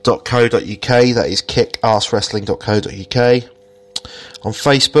kickasswrestling.co.uk. That is kickasswrestling.co.uk. On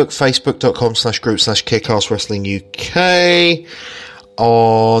Facebook, facebook.com/group/kickasswrestlinguk.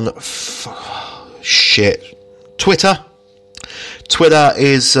 On Twitter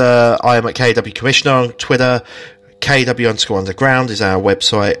is I am at KW Commissioner on Twitter. KW_underground is our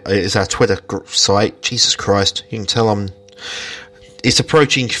website, is our Twitter site. Jesus Christ, you can tell it's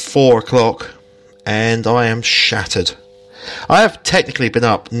approaching 4 o'clock and I am shattered. I have technically been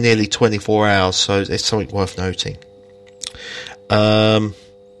up nearly 24 hours, so it's something worth noting. Instagram,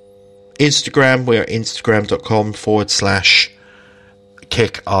 we're at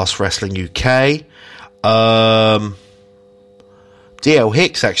instagram.com/kickasswrestlinguk. DL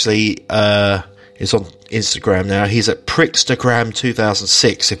Hicks actually is on Instagram now. He's at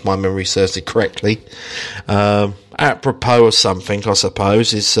Prickstagram2006, if my memory serves it correctly. Apropos of something, I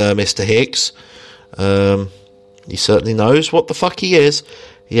suppose, is Mr. Hicks. He certainly knows what the fuck he is.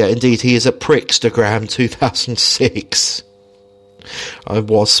 Yeah, indeed, he is at Prickstagram2006. I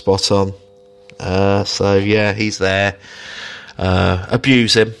was spot on. So, yeah, he's there.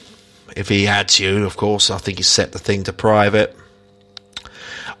 Abuse him. If he adds you, of course. I think he's set the thing to private.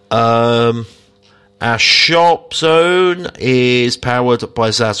 Our shop zone is powered by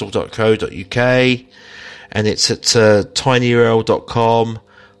Zazzle.co.uk, and it's at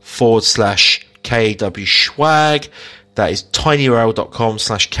tinyurl.com/KAW swag. That is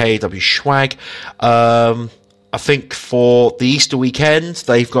tinyurl.com/KAW swag. I think for the Easter weekend,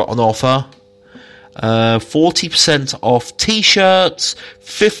 they've got an offer. 40% off t-shirts,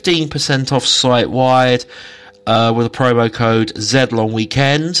 15% off site-wide, with a promo code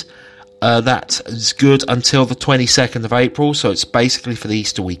ZLONGWEEKEND. That is good until the 22nd of April, so it's basically for the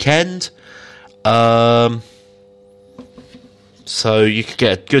Easter weekend. So you could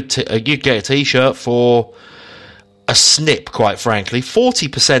get you could get a t-shirt for a snip, quite frankly.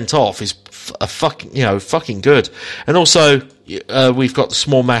 40% off is fucking good. And also, we've got the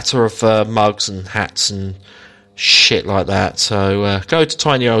small matter of mugs and hats and shit like that. So go to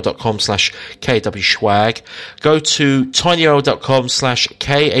tinyurl.com/KAW swag. Go to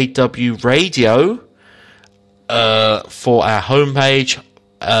tinyurl.com/KAW radio for our homepage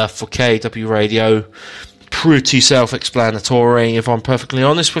for KAW radio. Pretty self-explanatory, if I'm perfectly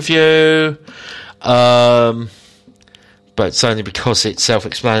honest with you. But it's only because it's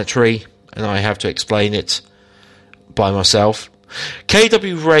self-explanatory and I have to explain it by myself.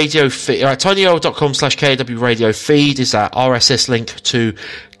 KW Radio feed, tinyurl.com/KW Radio feed is our RSS link to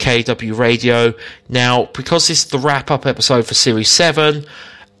KW Radio. Now, because this is the wrap-up episode for Series 7,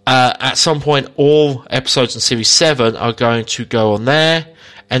 at some point all episodes in Series 7 are going to go on there,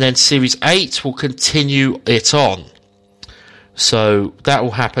 and then Series 8 will continue it on. So that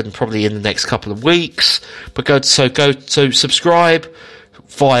will happen probably in the next couple of weeks. But go to subscribe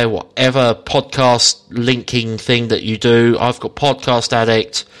via whatever podcast linking thing that you do. I've got Podcast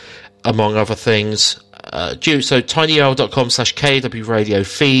Addict, among other things. So tinyurl.com/KAW radio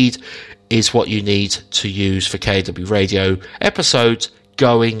feed is what you need to use for KAW radio episodes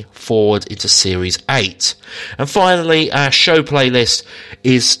going forward into Series 8. And finally, our show playlist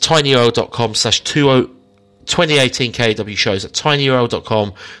is tinyurl.com/2018 KAW shows at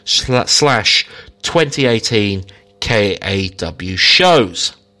tinyurl.com/2018 KAW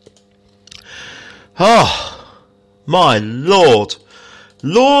shows. Oh, my Lord.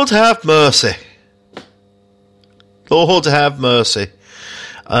 Lord have mercy. Lord have mercy.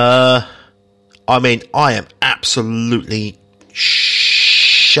 I mean, I am absolutely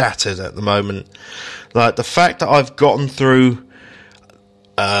shattered at the moment. Like, the fact that I've gotten through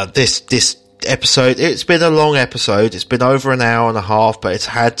this episode, it's been a long episode. It's been over an hour and a half, but it's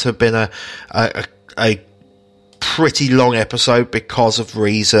had to have been a pretty long episode because of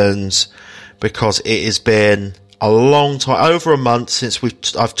reasons. Because it has been a long time, over a month since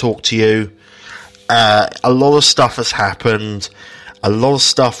I've talked to you. A lot of stuff has happened. A lot of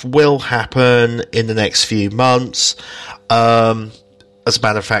stuff will happen in the next few months. As a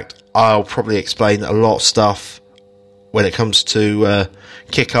matter of fact, I'll probably explain a lot of stuff when it comes to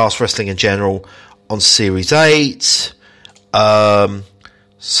Kick-Ass Wrestling in general on Series 8.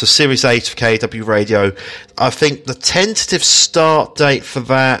 So Series 8 of KAW Radio. I think the tentative start date for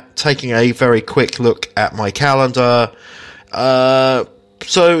that, taking a very quick look at my calendar, so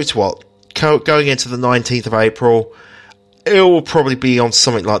it's going into the 19th of April. It will probably be on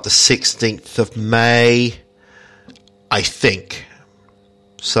something like the 16th of May, I think.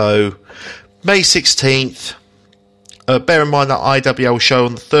 So, May 16th. Bear in mind that IWL show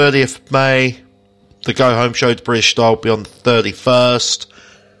on the 30th of May. The Go Home show, the British style, will be on the 31st.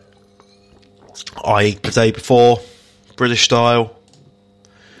 I.e. the day before, British style.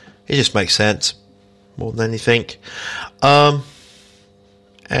 It just makes sense, more than anything.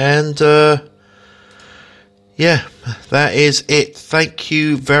 Yeah, that is it. Thank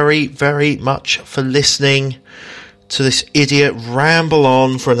you very, very much for listening to this idiot ramble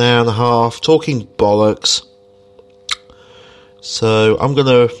on for an hour and a half, talking bollocks. So I'm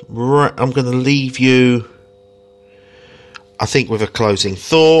gonna leave you, I think, with a closing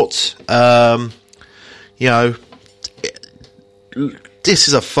thought. You know, this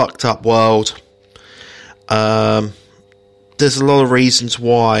is a fucked up world. There's a lot of reasons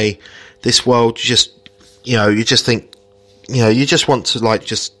why this world just, you just think, you just want to, like,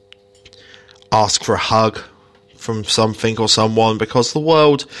 just ask for a hug from something or someone, because the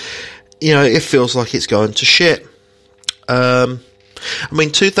world, it feels like it's going to shit. I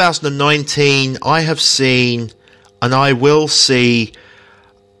mean, 2019, I have seen, and I will see,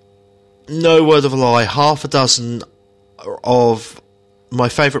 no word of a lie, half a dozen of my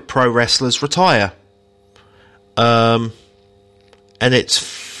favourite pro wrestlers retire. And it's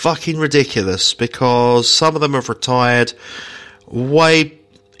fucking ridiculous, because some of them have retired way,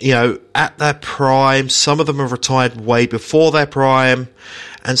 at their prime. Some of them have retired way before their prime.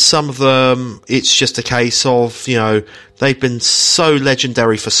 And some of them, it's just a case of, they've been so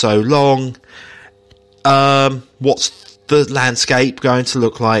legendary for so long. What's the landscape going to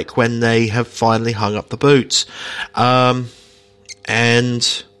look like when they have finally hung up the boots? And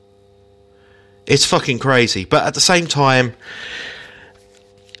it's fucking crazy. But at the same time,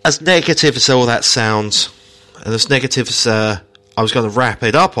 as negative as all that sounds, and as negative as I was going to wrap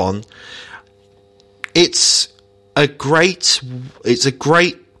it up on, it's a great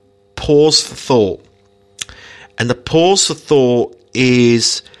pause for thought. And the pause for thought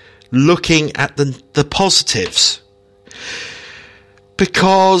is looking at the positives.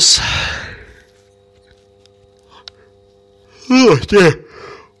 Because, oh dear,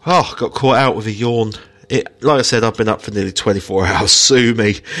 I got caught out with a yawn. Like I said, I've been up for nearly 24 hours, sue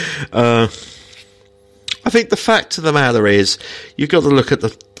me. I think the fact of the matter is, you've got to look at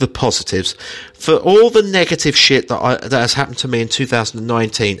the positives. For all the negative shit that has happened to me in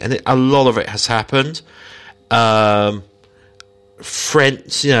 2019, and a lot of it has happened,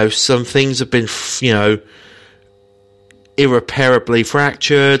 friends, some things have been, irreparably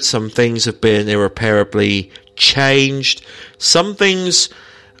fractured, some things have been irreparably changed, some things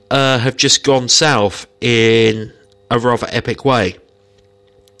have just gone south in a rather epic way.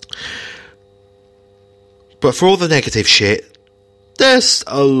 But for all the negative shit, there's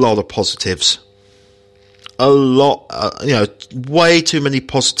a lot of positives. A lot, way too many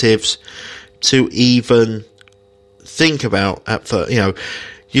positives to even think about. So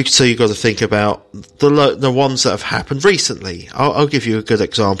you've got to think about the ones that have happened recently. I'll give you a good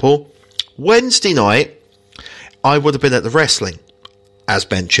example. Wednesday night, I would have been at the wrestling. As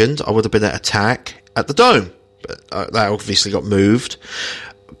mentioned, I would have been at Attack at the Dome. But that obviously got moved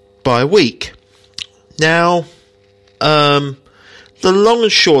by a week. Now, the long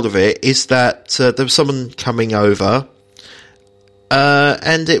and short of it is that there was someone coming over,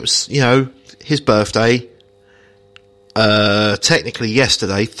 and it was, his birthday, technically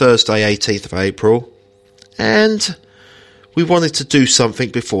yesterday, Thursday, 18th of April, and we wanted to do something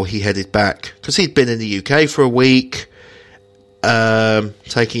before he headed back, because he'd been in the UK for a week,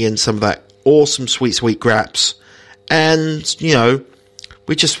 taking in some of that awesome sweet graps, and,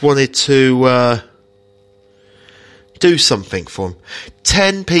 we just wanted to do something for him.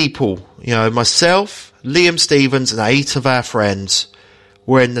 10 people, myself, Liam Stevens, and 8 of our friends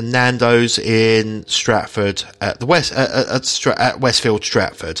were in the Nando's in Stratford at the at Westfield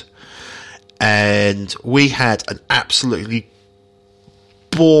Stratford, and we had an absolutely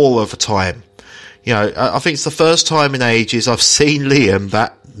ball of a time. I think it's the first time in ages I've seen Liam,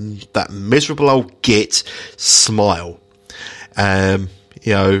 that miserable old git, smile.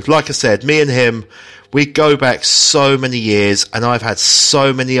 Like I said, me and him, we go back so many years, and I've had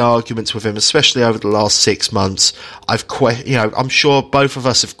so many arguments with him, especially over the last 6 months. I'm sure both of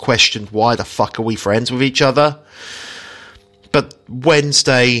us have questioned why the fuck are we friends with each other. But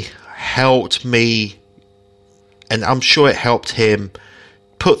Wednesday helped me, and I'm sure it helped him,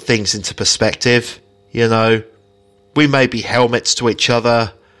 put things into perspective. We may be helmets to each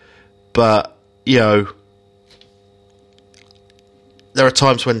other, but, there are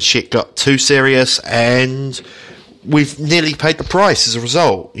times when shit got too serious, and we've nearly paid the price as a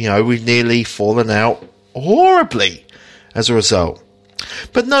result. We've nearly fallen out horribly as a result.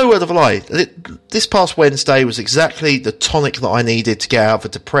 But no word of a lie, this past Wednesday was exactly the tonic that I needed to get out of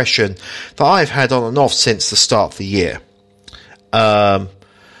the depression that I've had on and off since the start of the year. I've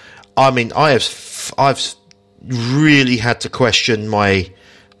really had to question my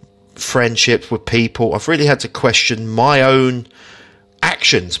friendship with people. I've really had to question my own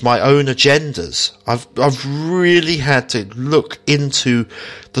actions, my own agendas. I've really had to look into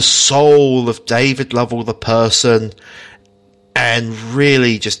the soul of David Lovell, the person, and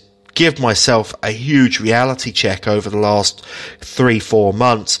really just give myself a huge reality check over the last 3-4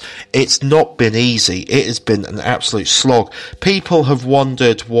 months. It's not been easy. It has been an absolute slog. People have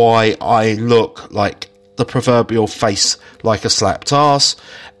wondered why I look like the proverbial face like a slapped ass,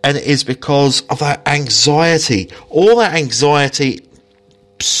 and it is because of that anxiety. All that anxiety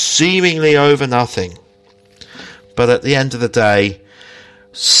seemingly over nothing. But at the end of the day,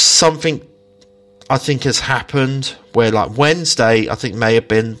 something I think has happened where, like Wednesday, I think may have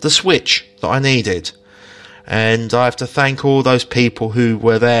been the switch that I needed. And I have to thank all those people who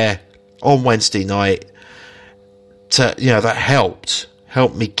were there on Wednesday night to, that helped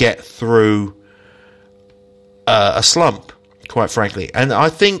me get through a slump, quite frankly. And I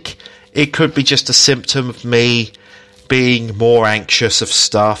think it could be just a symptom of me being more anxious of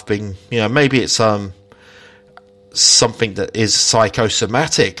stuff, maybe it's something that is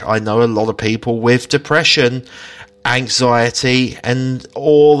psychosomatic. I know a lot of people with depression, anxiety, and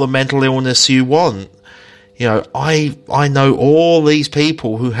all the mental illness you want. I know all these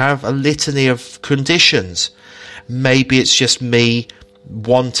people who have a litany of conditions. Maybe it's just me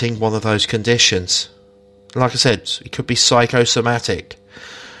wanting one of those conditions. Like I said, it could be psychosomatic,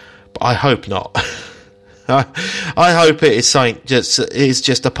 but I hope not. I hope it is something is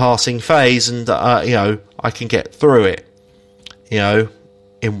just a passing phase, and I can get through it,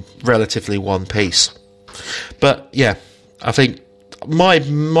 in relatively one piece. But yeah, I think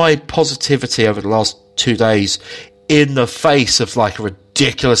my positivity over the last 2 days, in the face of like a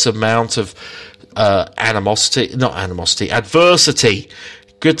ridiculous amount of adversity.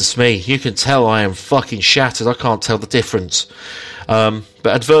 Goodness me, you can tell I am fucking shattered. I can't tell the difference. But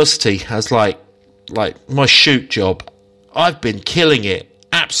adversity has like my shoot job, I've been killing it,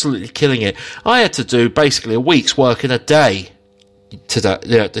 absolutely killing it. I had to do basically a week's work in a day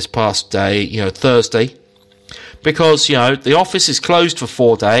today, this past day, Thursday, because, the office is closed for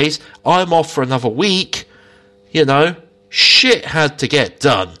 4 days. I'm off for another week. Shit had to get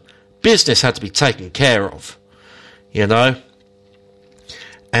done. Business had to be taken care of,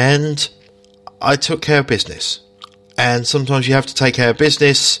 and I took care of business. And sometimes you have to take care of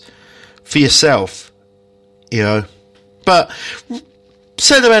business for yourself, But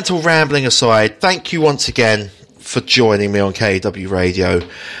sentimental rambling aside, thank you once again for joining me on KAW Radio.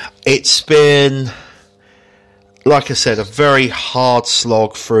 It's been, like I said, a very hard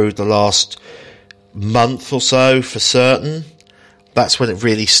slog through the last month or so, for certain. That's when it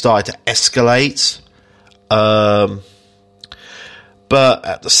really started to escalate. But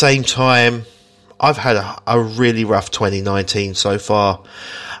at the same time, I've had a really rough 2019 so far.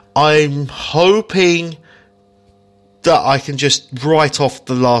 I'm hoping that I can just write off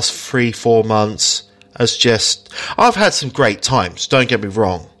the last 3-4 months as just... I've had some great times, don't get me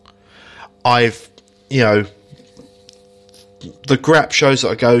wrong. The grap shows that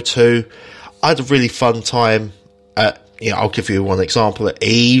I go to, I had a really fun time at, I'll give you one example, at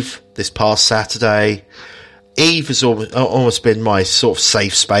Eve this past Saturday. Eve has almost been my sort of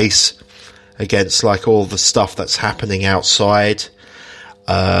safe space against like all the stuff that's happening outside.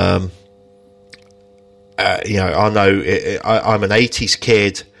 I know I'm an 80s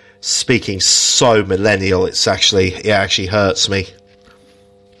kid speaking so millennial, it actually hurts me.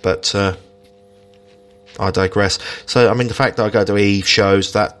 But I digress. So, I mean, the fact that I go to Eve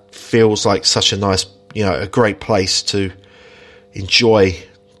shows, that feels like such a nice, a great place to enjoy,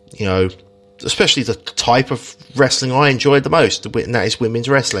 especially the type of wrestling I enjoyed the most, and that is women's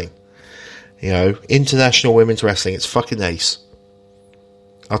wrestling. International women's wrestling. It's fucking ace.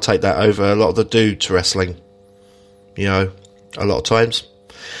 I'll take that over a lot of the dudes wrestling, a lot of times.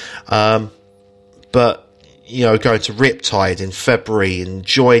 But, going to Riptide in February,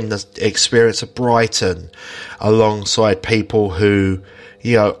 enjoying the experience of Brighton alongside people who,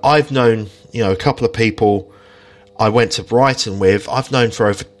 I've known, a couple of people I went to Brighton with, I've known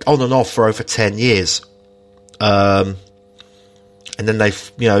on and off for over 10 years. And then they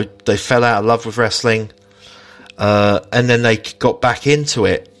fell out of love with wrestling. And then they got back into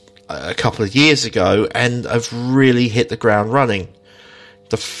it a couple of years ago and have really hit the ground running.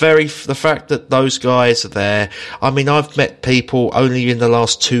 The fact that those guys are there. I mean, I've met people only in the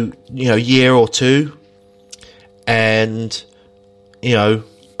last year or two, and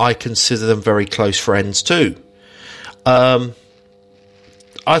I consider them very close friends too. I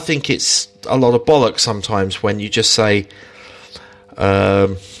think it's a lot of bollocks sometimes when you just say.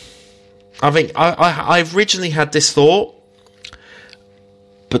 I think I originally had this thought,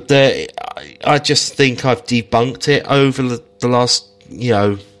 but I just think I've debunked it over the last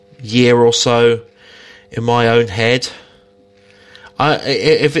year or so in my own head.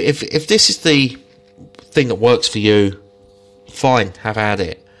 If this is the thing that works for you, fine, have at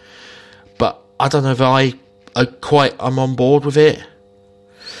it. But I don't know if I'm on board with it.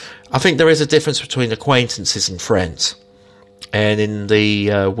 I think there is a difference between acquaintances and friends. And in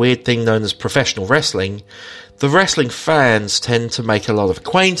the weird thing known as professional wrestling, the wrestling fans tend to make a lot of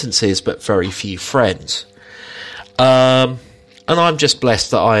acquaintances but very few friends. And I'm just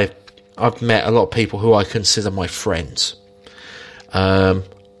blessed that I've met a lot of people who I consider my friends. Are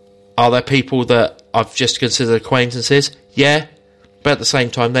there people that I've just considered acquaintances? Yeah, but at the same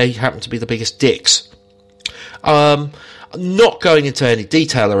time, they happen to be the biggest dicks. Not going into any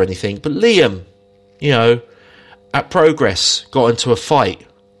detail or anything, but Liam, at Progress, got into a fight,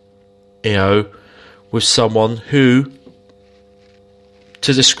 with someone who,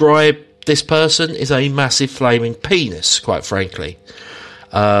 to describe this person, is a massive flaming penis, quite frankly.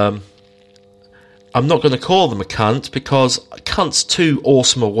 I'm not going to call them a cunt, because cunt's too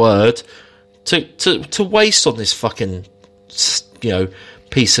awesome a word to waste on this fucking,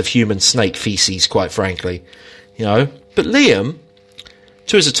 piece of human snake feces, quite frankly. But Liam,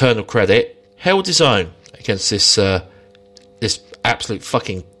 to his eternal credit, held his own against this absolute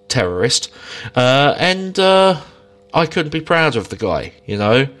fucking terrorist, and I couldn't be prouder of the guy.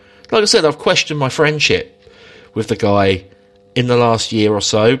 Like I said, I've questioned my friendship with the guy in the last year or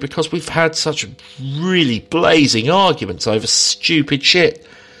so because we've had such really blazing arguments over stupid shit.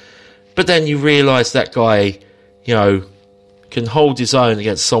 But then you realise that guy, can hold his own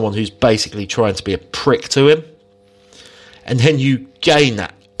against someone who's basically trying to be a prick to him, and then you gain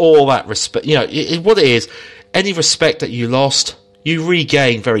all that respect. What it is, any respect that you lost, you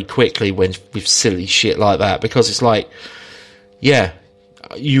regain very quickly with silly shit like that, because it's like, yeah,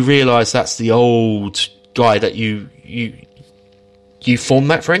 you realise that's the old guy that you form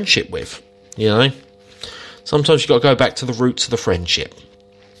that friendship with. Sometimes you've got to go back to the roots of the friendship.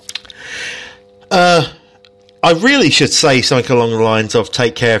 I really should say something along the lines of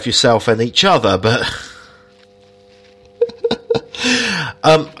take care of yourself and each other, but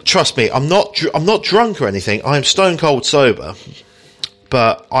trust me, I'm not drunk or anything. I'm stone cold sober,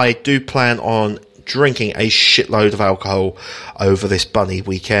 but I do plan on drinking a shitload of alcohol over this bunny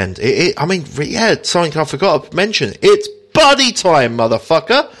weekend. Something I forgot to mention. It's buddy time,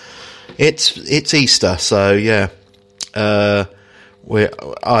 motherfucker. It's Easter, so yeah.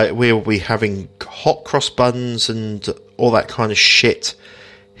 We'll be having hot cross buns and all that kind of shit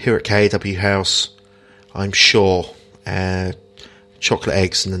here at KAW House, I'm sure. Chocolate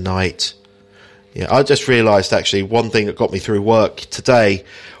eggs in the night. Yeah, I just realised actually one thing that got me through work today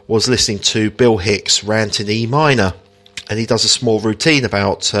was listening to Bill Hicks rant in E minor, and he does a small routine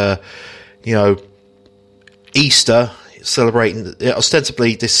about Easter. celebrating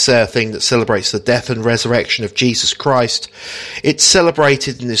ostensibly this thing that celebrates the death and resurrection of Jesus Christ. It's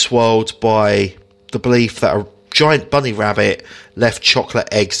celebrated in this world by the belief that a giant bunny rabbit left chocolate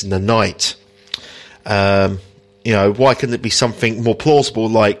eggs in the night. Why couldn't it be something more plausible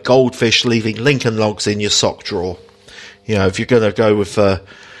like goldfish leaving Lincoln Logs in your sock drawer? If you're going to go with,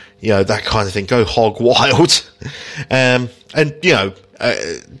 that kind of thing, go hog wild.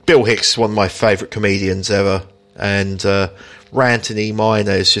 Bill Hicks is one of my favourite comedians ever. And Rant in E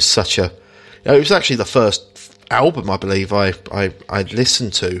minor is just such a... it was actually the first album, I believe, I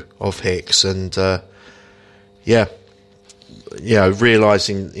listened to of Hicks. And,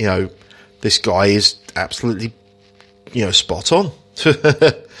 realising, this guy is absolutely, spot on.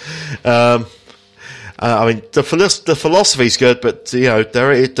 The philosophy's good, but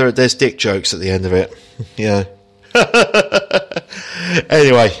there's dick jokes at the end of it.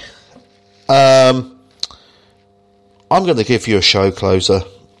 Anyway, I'm going to give you a show closer,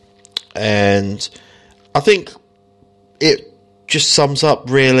 and I think it just sums up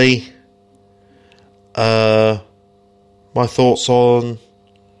really my thoughts on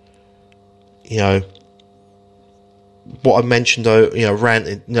what I mentioned,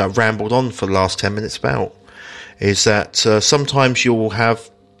 rambled on for the last 10 minutes about, is that sometimes you'll have,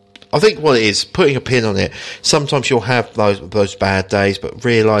 I think what it is, putting a pin on it, sometimes you'll have those bad days, but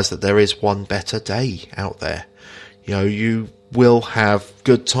realise that there is one better day out there. You will have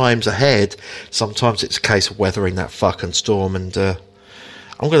good times ahead. Sometimes it's a case of weathering that fucking storm, and I'm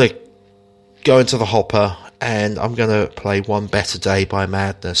going to go into the hopper, and I'm going to play One Better Day by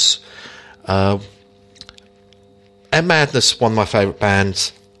Madness. And Madness, one of my favourite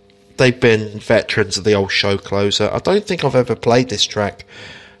bands. They've been veterans of the old show closer. I don't think I've ever played this track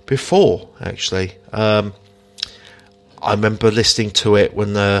before, actually. I remember listening to it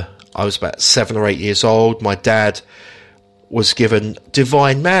when I was about 7 or 8 years old. My dad was given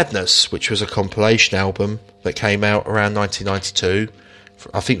Divine Madness, which was a compilation album that came out around 1992.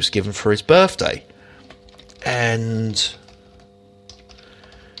 I think it was given for his birthday. And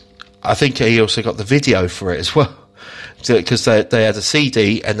I think he also got the video for it as well. Because they had a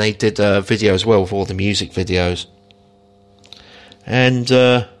CD and they did a video as well with all the music videos. And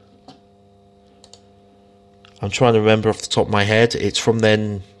I'm trying to remember off the top of my head. It's from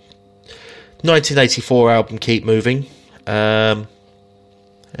then 1984 album Keep Moving. I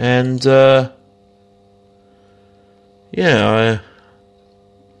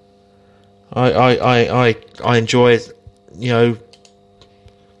enjoy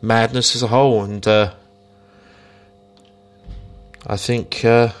Madness as a whole, and I think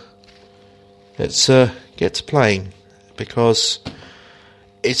let's get to playing, because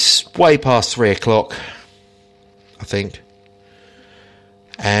it's way past 3 o'clock, I think,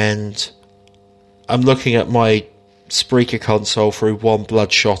 and I'm looking at my Spreaker console through one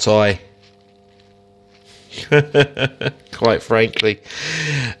bloodshot eye, quite frankly.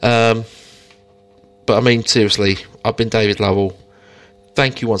 But I mean, seriously, I've been David Lovell.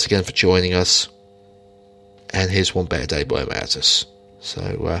 Thank you once again for joining us. And here's One Better Day by Madness.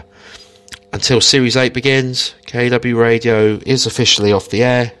 So, until Series 8 begins, KAW Radio is officially off the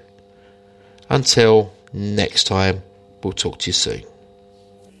air. Until next time, we'll talk to you soon.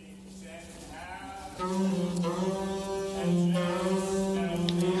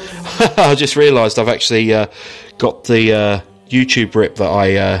 I just realised I've actually got the YouTube rip that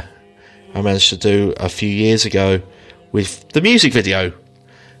I managed to do a few years ago with the music video.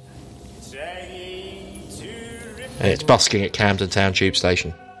 It's busking at Camden Town Tube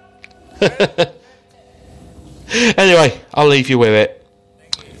Station. Anyway, I'll leave you with it.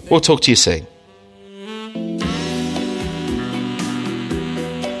 We'll talk to you soon.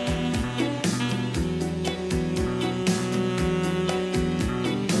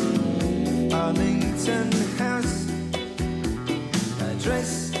 Arlington House,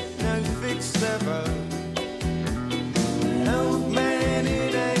 address no fixed level. An old man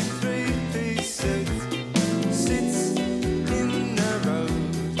in a three-piece suit sits in the road.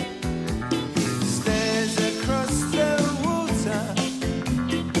 He stares across the water.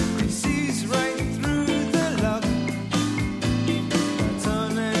 He sees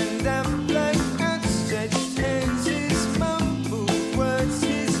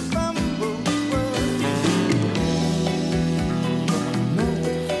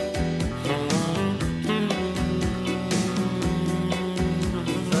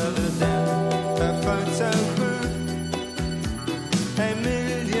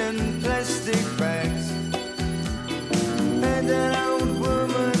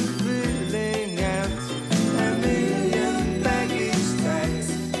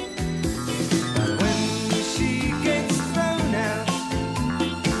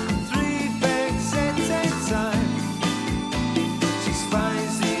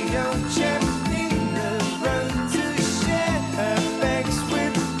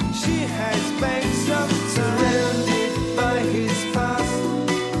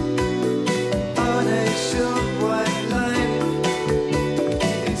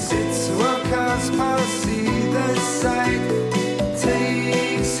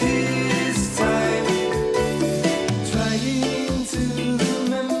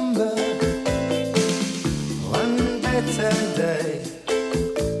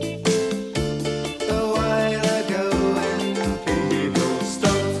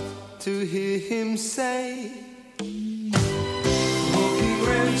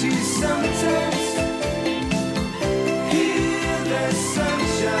you sometimes. Hear the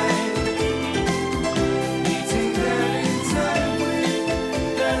sunshine beating down in time with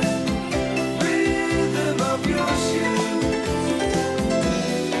the rhythm of your shoes.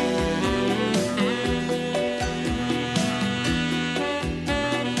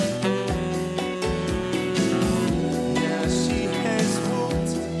 Now she has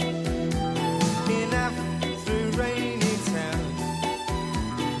walked enough through rainy town.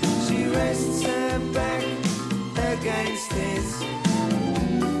 She rests her back against his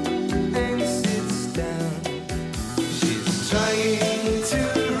and sits down. She's trying to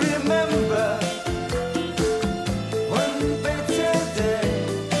remember one better day,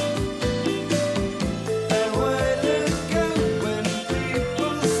 a while ago when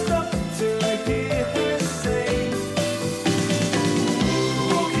people stopped to hear her say,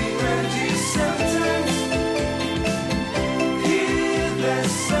 walking round you sometimes, hear the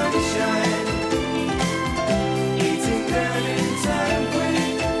sunshine beating down in time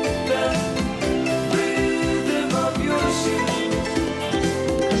with the rhythm of your shoes.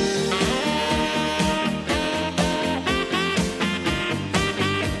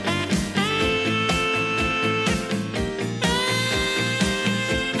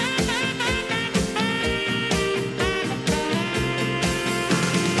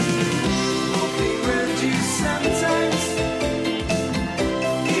 Walking round you sometimes,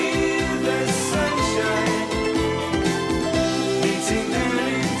 hear the sunshine beating down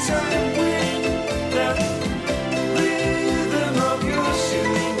in time with the rhythm of your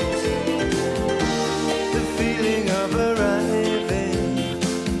shoes. The feeling of arriving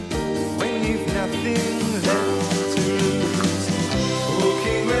when you've nothing left to lose.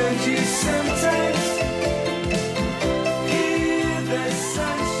 Walking round you sometimes, hear the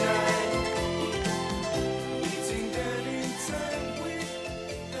sunshine beating down in time with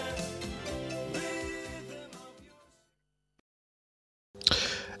the rhythm of your.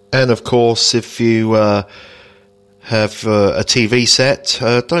 And of course, if you have a TV set,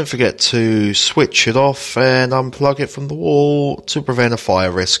 don't forget to switch it off and unplug it from the wall to prevent a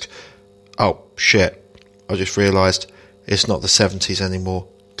fire risk. Oh, shit. I just realised it's not the 70s anymore.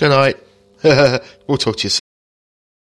 Good night. We'll talk to you soon.